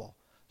as softball.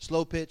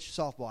 Slow pitch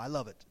softball. I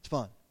love it. It's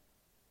fun.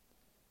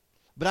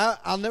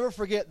 But I'll never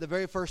forget the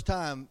very first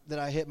time that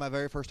I hit my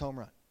very first home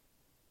run.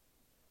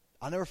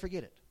 I'll never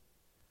forget it.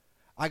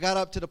 I got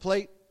up to the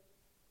plate.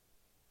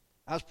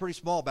 I was pretty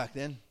small back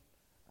then.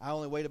 I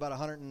only weighed about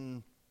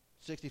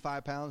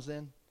 165 pounds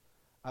then.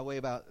 I weigh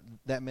about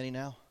that many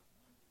now,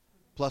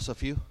 plus a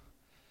few.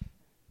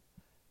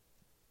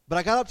 But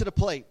I got up to the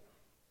plate,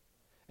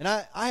 and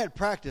I had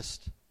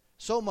practiced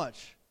so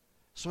much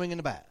swinging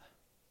the bat.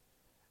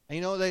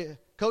 And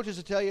coaches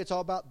will tell you it's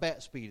all about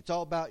bat speed. It's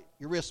all about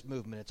your wrist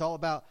movement. It's all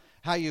about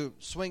how you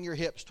swing your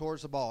hips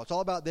towards the ball. It's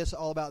all about this,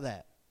 all about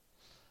that.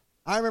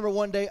 I remember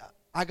one day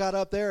I got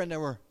up there, and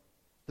the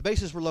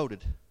bases were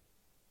loaded.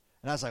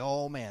 And I was like,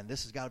 oh, man,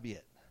 this has got to be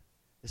it.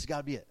 This has got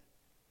to be it.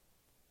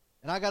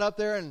 And I got up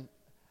there, and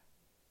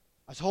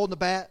I was holding the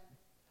bat,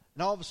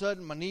 and all of a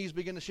sudden, my knees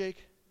began to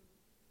shake.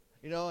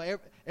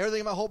 Everything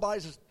in my whole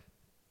body just,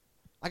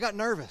 I got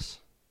nervous.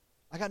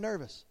 And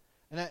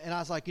I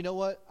was like, you know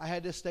what? I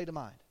had this state of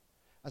mind.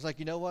 I was like,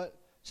 you know what?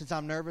 Since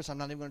I'm nervous, I'm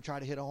not even going to try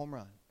to hit a home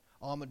run.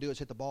 All I'm going to do is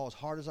hit the ball as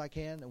hard as I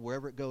can, and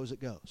wherever it goes, it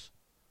goes.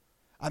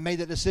 I made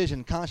that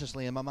decision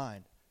consciously in my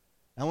mind.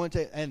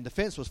 And the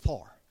fence was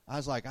far. I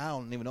was like, I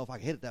don't even know if I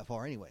can hit it that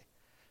far anyway.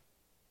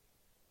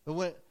 But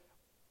when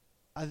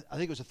I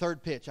think it was the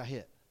third pitch I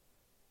hit.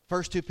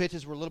 First two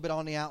pitches were a little bit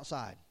on the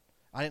outside.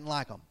 I didn't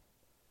like them.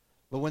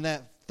 But when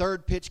that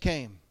third pitch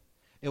came,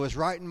 it was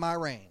right in my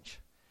range.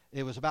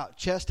 It was about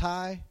chest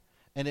high,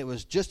 and it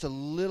was just a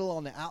little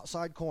on the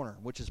outside corner,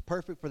 which is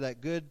perfect for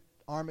that good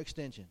arm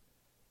extension.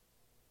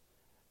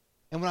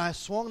 And when I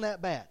swung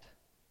that bat,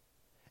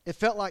 it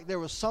felt like there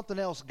was something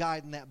else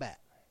guiding that bat.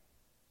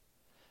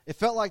 It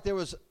felt like there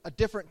was a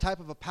different type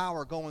of a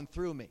power going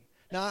through me.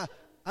 Now,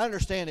 I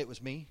understand it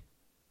was me,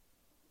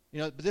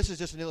 but this is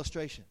just an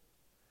illustration.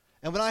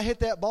 And when I hit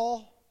that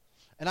ball,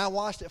 and I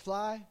watched it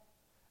fly,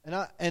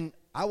 and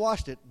I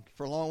watched it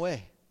for a long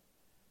way.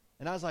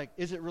 And I was like,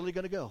 is it really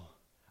going to go?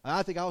 And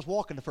I think I was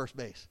walking to first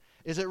base.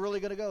 Is it really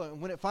going to go?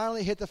 And when it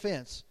finally hit the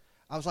fence,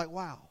 I was like,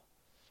 wow.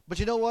 But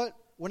you know what?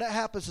 When that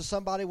happens to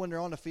somebody when they're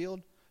on the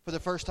field for the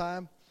first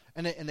time,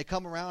 and they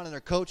come around and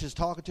their coach is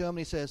talking to them, and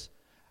he says,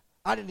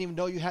 I didn't even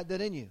know you had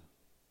that in you.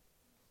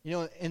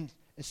 And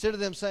instead of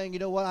them saying, you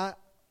know what,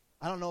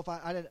 I don't know if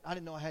I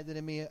didn't know I had that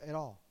in me at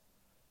all.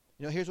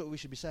 Here's what we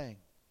should be saying.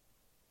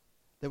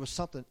 There was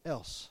something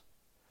else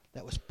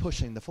that was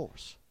pushing the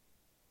force.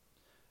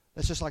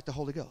 That's just like the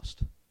Holy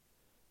Ghost.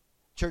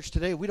 Church,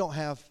 today we don't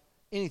have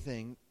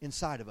anything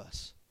inside of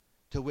us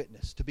to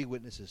witness, to be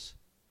witnesses.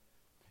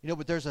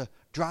 But there's a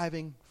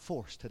driving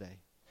force today.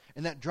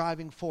 And that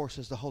driving force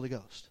is the Holy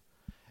Ghost.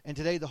 And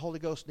today the Holy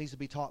Ghost needs to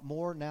be taught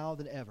more now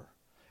than ever.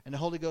 And the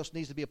Holy Ghost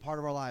needs to be a part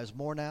of our lives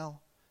more now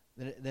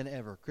than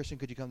ever. Christian,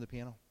 could you come to the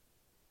piano?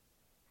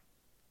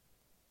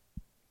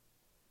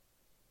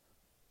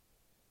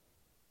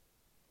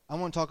 I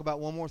want to talk about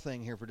one more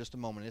thing here for just a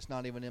moment. It's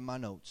not even in my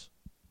notes.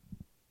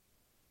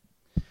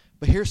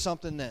 But here's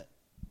something that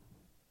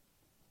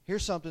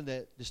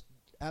just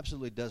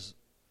absolutely doesn't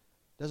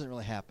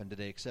really happen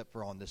today except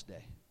for on this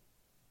day.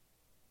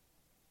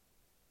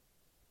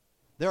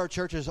 There are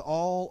churches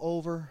all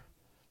over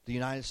the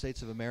United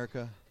States of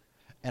America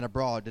and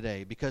abroad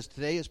today, because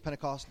today is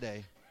Pentecost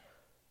Day,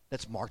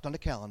 that's marked on the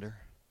calendar,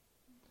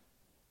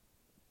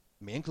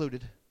 me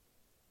included,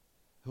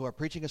 who are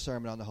preaching a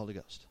sermon on the Holy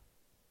Ghost.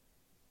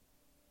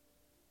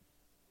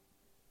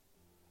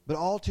 But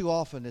all too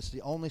often, it's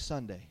the only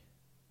Sunday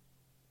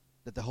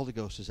that the Holy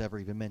Ghost is ever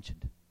even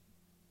mentioned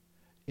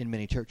in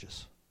many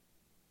churches.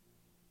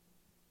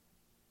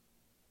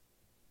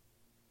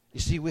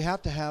 You see, we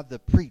have to have the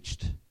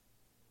preached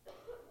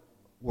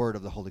word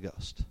of the Holy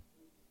Ghost.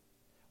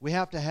 We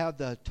have to have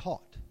the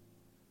taught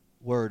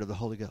word of the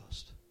Holy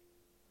Ghost.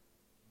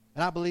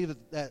 And I believe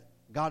that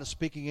God is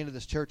speaking into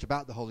this church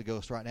about the Holy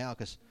Ghost right now,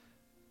 because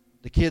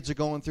the kids are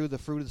going through the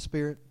fruit of the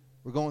Spirit.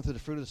 We're going through the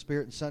fruit of the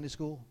Spirit in Sunday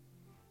school.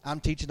 I'm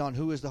teaching on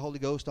who is the Holy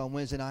Ghost on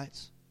Wednesday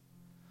nights.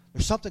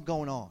 There's something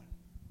going on.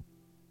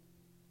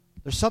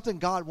 There's something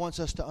God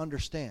wants us to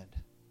understand.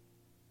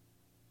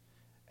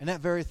 And that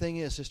very thing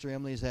is, Sister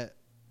Emily, is that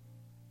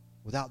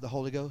without the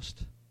Holy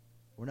Ghost,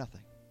 we're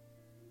nothing.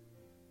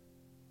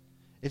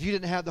 If you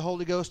didn't have the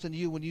Holy Ghost in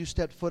you when you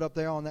stepped foot up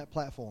there on that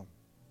platform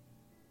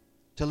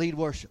to lead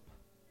worship,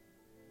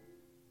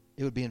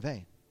 it would be in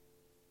vain.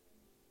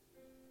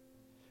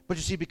 But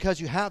you see,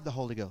 because you have the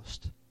Holy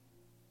Ghost,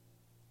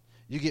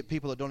 you get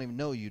people that don't even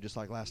know you, just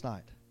like last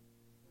night,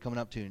 coming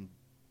up to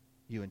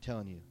you and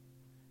telling you,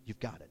 you've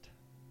got it.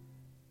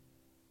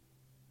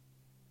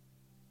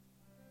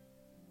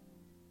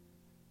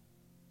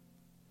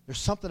 There's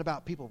something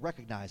about people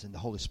recognizing the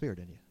Holy Spirit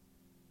in you.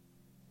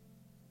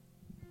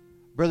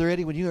 Brother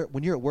Eddie, when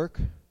you're at work,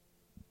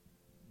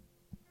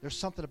 there's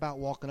something about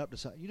walking up to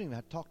someone. You don't even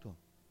have to talk to them.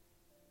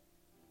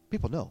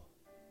 People know.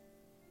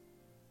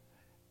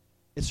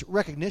 It's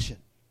recognition.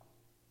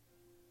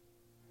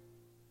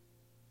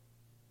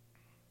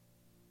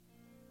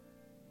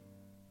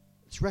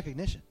 It's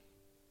recognition.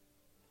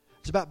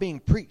 It's about being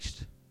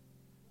preached,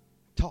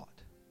 taught,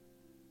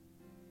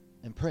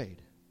 and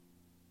prayed.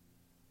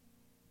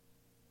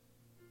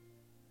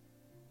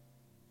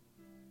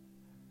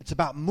 It's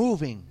about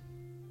moving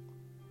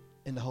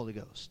in the Holy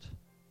Ghost.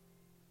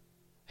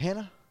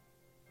 Hannah,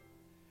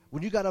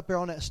 when you got up there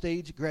on that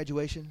stage at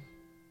graduation,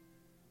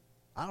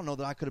 I don't know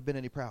that I could have been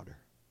any prouder.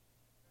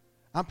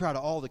 I'm proud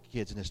of all the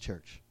kids in this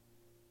church.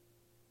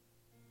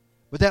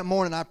 But that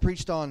morning I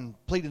preached on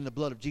pleading the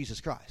blood of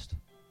Jesus Christ.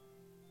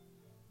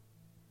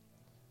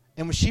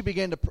 And when she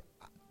began to,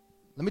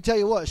 let me tell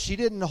you what, she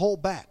didn't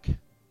hold back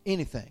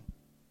anything.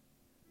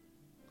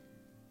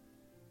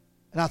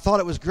 And I thought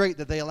it was great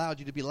that they allowed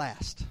you to be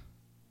last,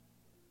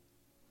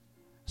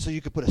 so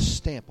you could put a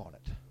stamp on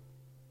it.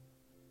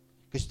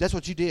 Because that's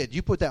what you did.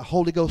 You put that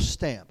Holy Ghost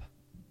stamp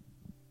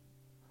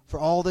for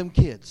all them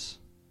kids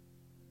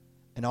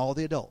and all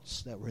the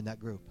adults that were in that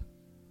group.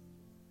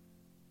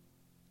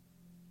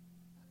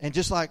 And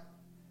just like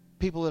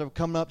people that have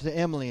come up to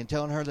Emily and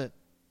telling her that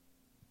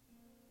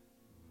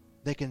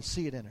they can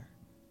see it in her.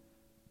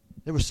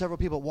 There were several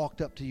people that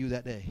walked up to you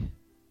that day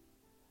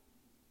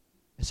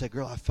and said,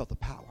 girl, I felt the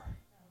power.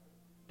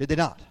 Did they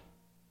not?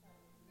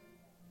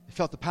 They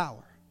felt the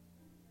power.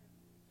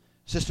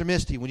 Sister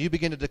Misty, when you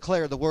begin to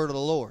declare the word of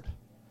the Lord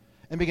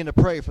and begin to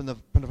pray from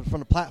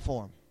the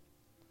platform,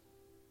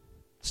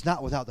 it's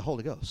not without the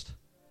Holy Ghost.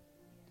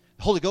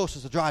 The Holy Ghost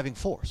is the driving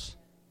force.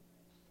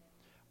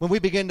 When we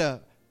begin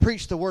to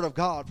preach the Word of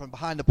God from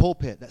behind the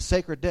pulpit, that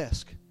sacred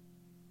desk,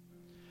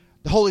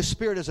 the Holy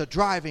Spirit is a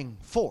driving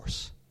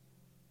force.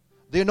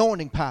 The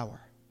anointing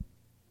power.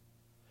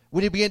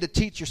 When you begin to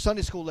teach your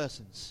Sunday school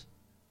lessons,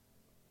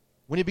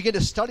 when you begin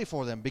to study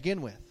for them,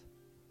 begin with,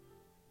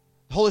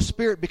 the Holy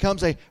Spirit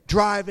becomes a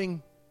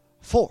driving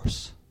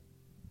force.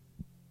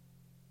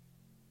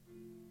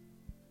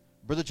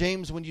 Brother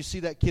James, when you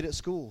see that kid at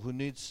school who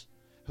needs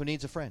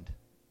a friend,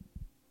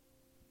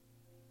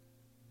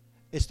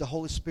 it's the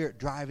Holy Spirit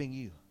driving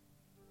you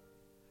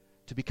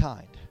to be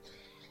kind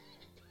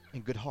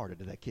and good-hearted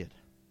to that kid.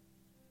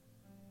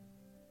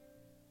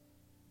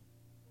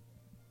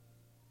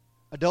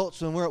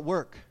 Adults, when we're at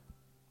work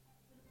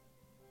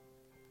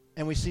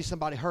and we see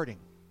somebody hurting,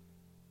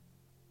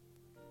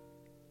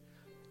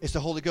 it's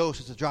the Holy Ghost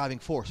that's a driving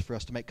force for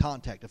us to make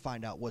contact to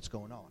find out what's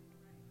going on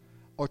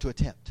or to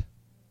attempt.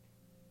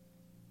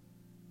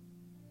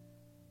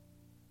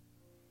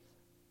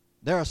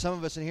 There are some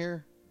of us in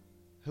here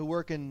who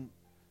work in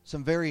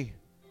some very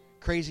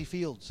crazy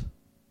fields.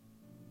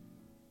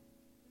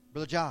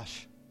 Brother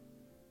Josh,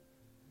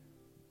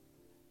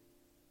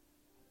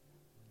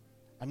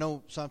 I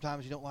know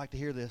sometimes you don't like to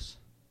hear this,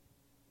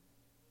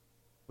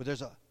 but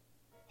there's a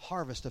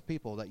harvest of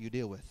people that you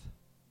deal with.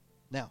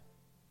 Now,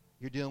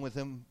 you're dealing with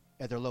them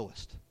at their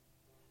lowest.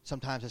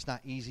 Sometimes it's not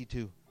easy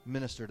to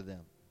minister to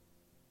them.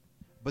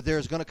 But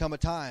there's going to come a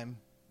time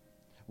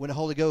when the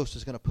Holy Ghost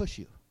is going to push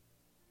you.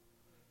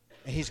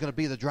 And He's going to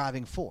be the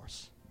driving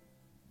force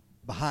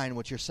behind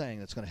what you're saying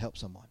that's going to help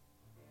someone.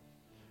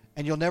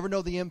 And you'll never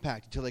know the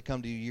impact until they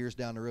come to you years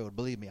down the road.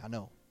 Believe me, I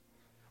know.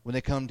 When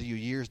they come to you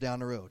years down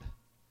the road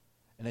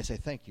and they say,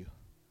 thank you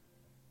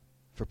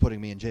for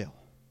putting me in jail.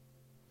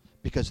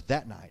 Because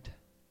that night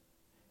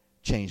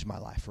changed my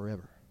life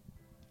forever.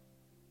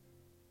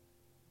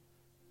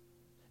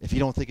 If you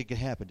don't think it can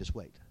happen, just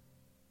wait.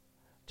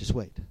 Just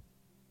wait.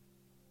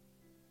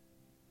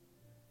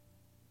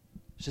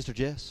 Sister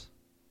Jess,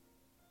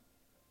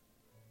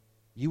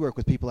 you work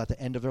with people at the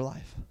end of their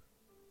life.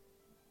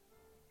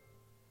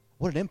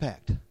 What an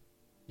impact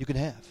you can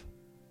have.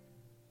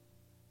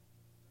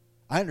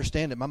 I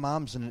understand it. My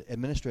mom's an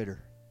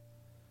administrator.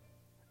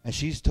 And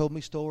she's told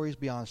me stories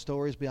behind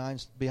stories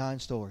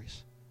behind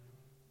stories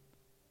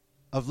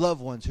of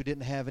loved ones who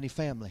didn't have any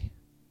family,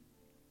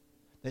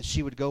 that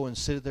she would go and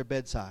sit at their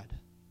bedside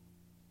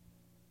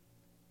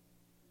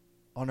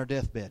on her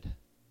deathbed,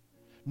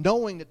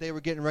 knowing that they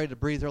were getting ready to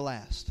breathe their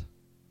last.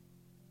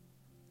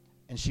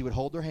 And she would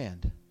hold their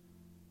hand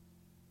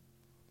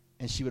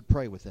and she would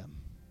pray with them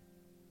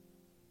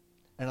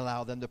and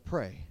allow them to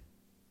pray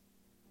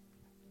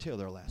till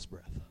their last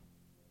breath.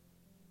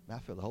 I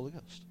feel the Holy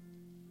Ghost.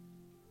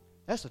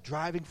 That's the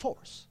driving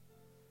force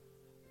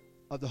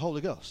of the Holy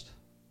Ghost.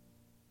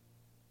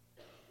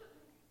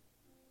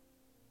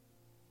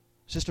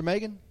 Sister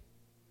Megan,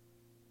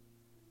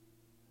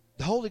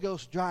 the Holy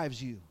Ghost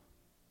drives you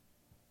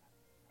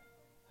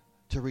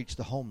to reach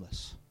the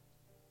homeless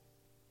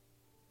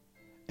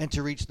and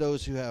to reach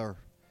those who are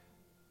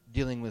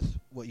dealing with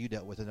what you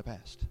dealt with in the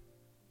past.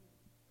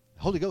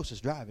 The Holy Ghost is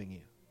driving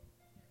you.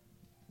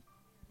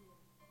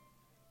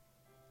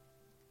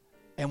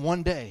 And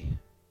one day,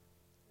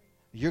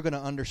 you're going to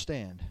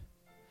understand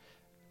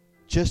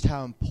just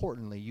how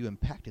importantly you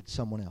impacted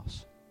someone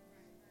else.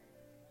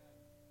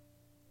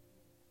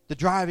 The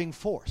driving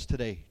force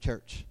today,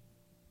 church.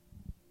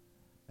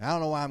 I don't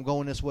know why I'm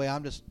going this way.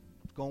 I'm just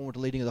going with the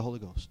leading of the Holy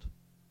Ghost.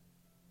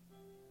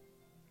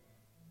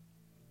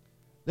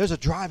 There's a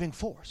driving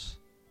force.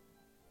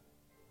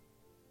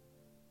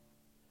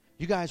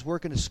 You guys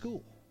work in a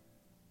school.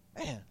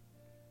 Man.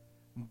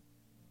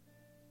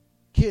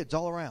 Kids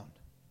all around.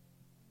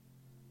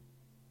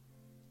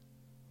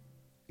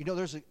 You know,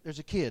 there's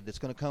a kid that's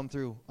going to come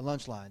through a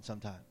lunch line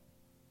sometime.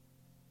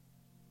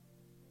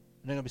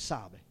 And they're going to be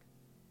sobbing.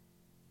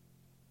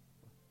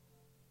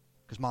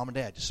 Because mom and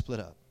dad just split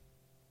up.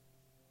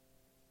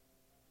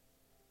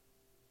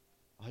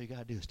 All you got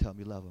to do is tell them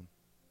you love them.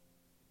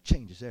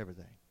 Changes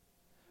everything.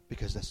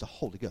 Because that's the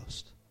Holy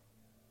Ghost.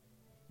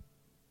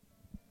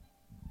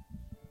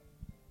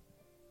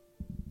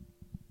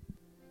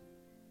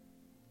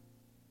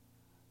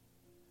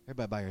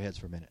 Everybody bow your heads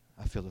for a minute.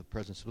 I feel the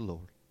presence of the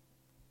Lord.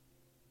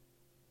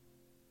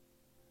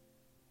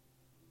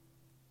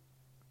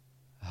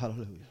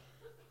 Hallelujah.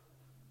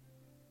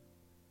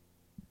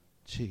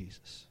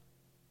 Jesus.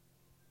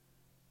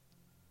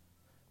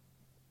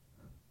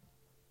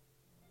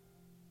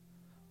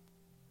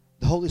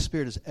 The Holy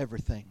Spirit is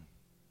everything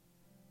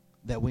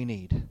that we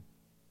need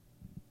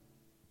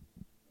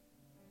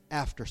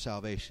after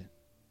salvation.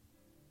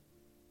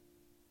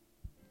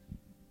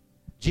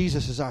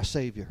 Jesus is our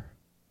Savior.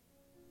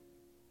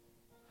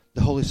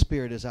 The Holy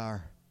Spirit is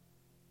our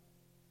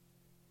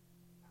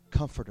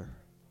comforter,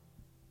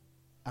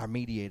 our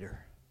mediator.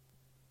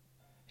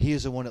 He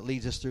is the one that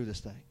leads us through this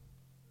thing.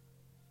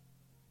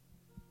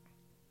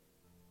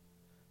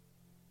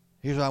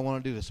 Here's what I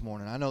want to do this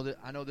morning. I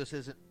know this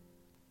isn't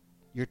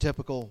your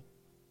typical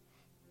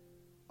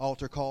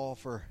altar call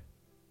for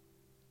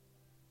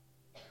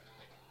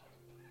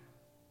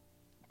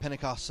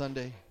Pentecost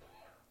Sunday.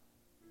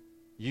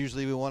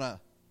 Usually we want to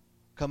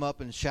come up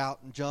and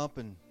shout and jump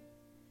and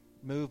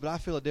move, but I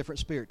feel a different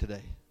spirit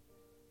today.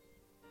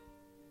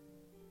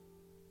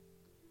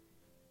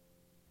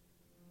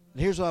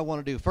 And here's what I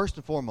want to do. First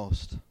and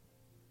foremost,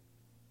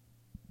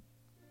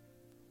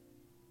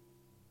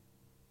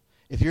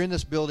 if you're in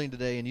this building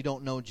today and you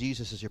don't know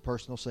Jesus as your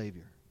personal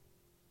Savior,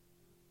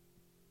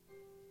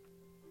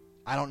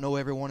 I don't know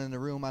everyone in the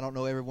room. I don't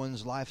know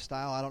everyone's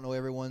lifestyle. I don't know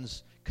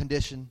everyone's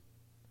condition.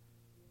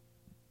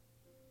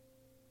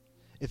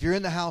 If you're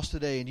in the house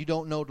today and you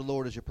don't know the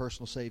Lord as your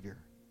personal Savior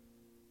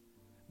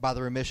by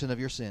the remission of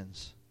your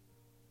sins,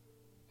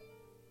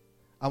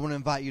 I want to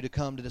invite you to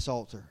come to this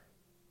altar.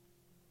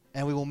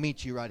 And we will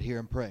meet you right here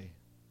and pray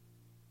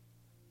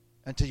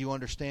until you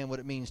understand what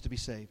it means to be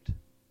saved.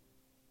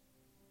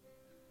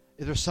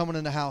 If there's someone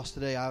in the house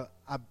today,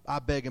 I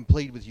beg and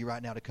plead with you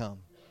right now to come.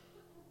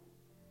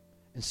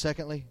 And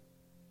secondly,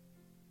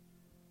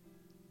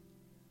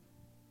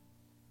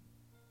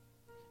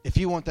 if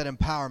you want that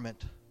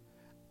empowerment,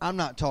 I'm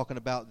not talking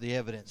about the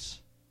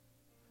evidence.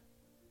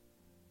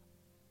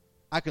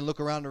 I can look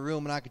around the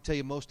room and I can tell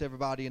you most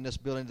everybody in this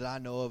building that I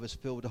know of is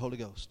filled with the Holy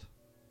Ghost.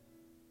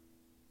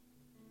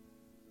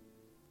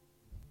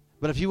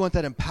 But if you want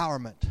that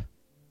empowerment,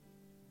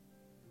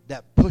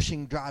 that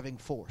pushing, driving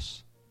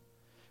force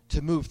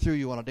to move through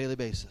you on a daily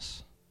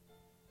basis,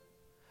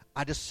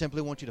 I just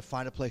simply want you to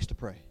find a place to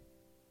pray.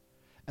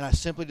 And I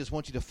simply just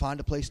want you to find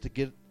a place to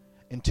get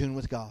in tune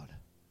with God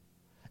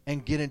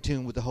and get in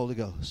tune with the Holy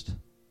Ghost.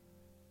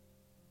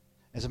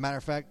 As a matter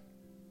of fact,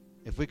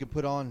 if we can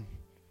put on,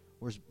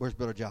 where's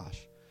Brother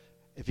Josh?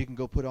 If you can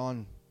go put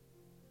on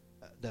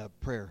the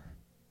prayer.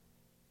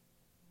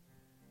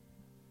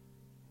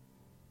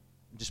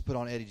 Just put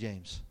on Eddie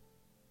James.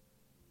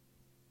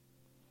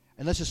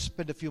 And let's just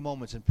spend a few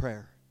moments in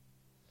prayer.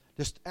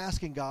 Just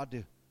asking God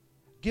to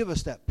give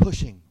us that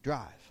pushing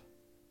drive.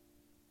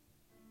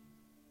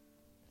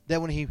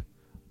 That when He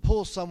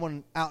pulls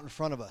someone out in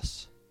front of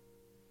us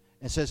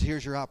and says,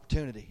 here's your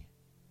opportunity,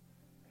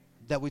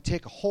 that we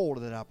take a hold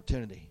of that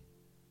opportunity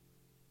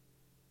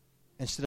instead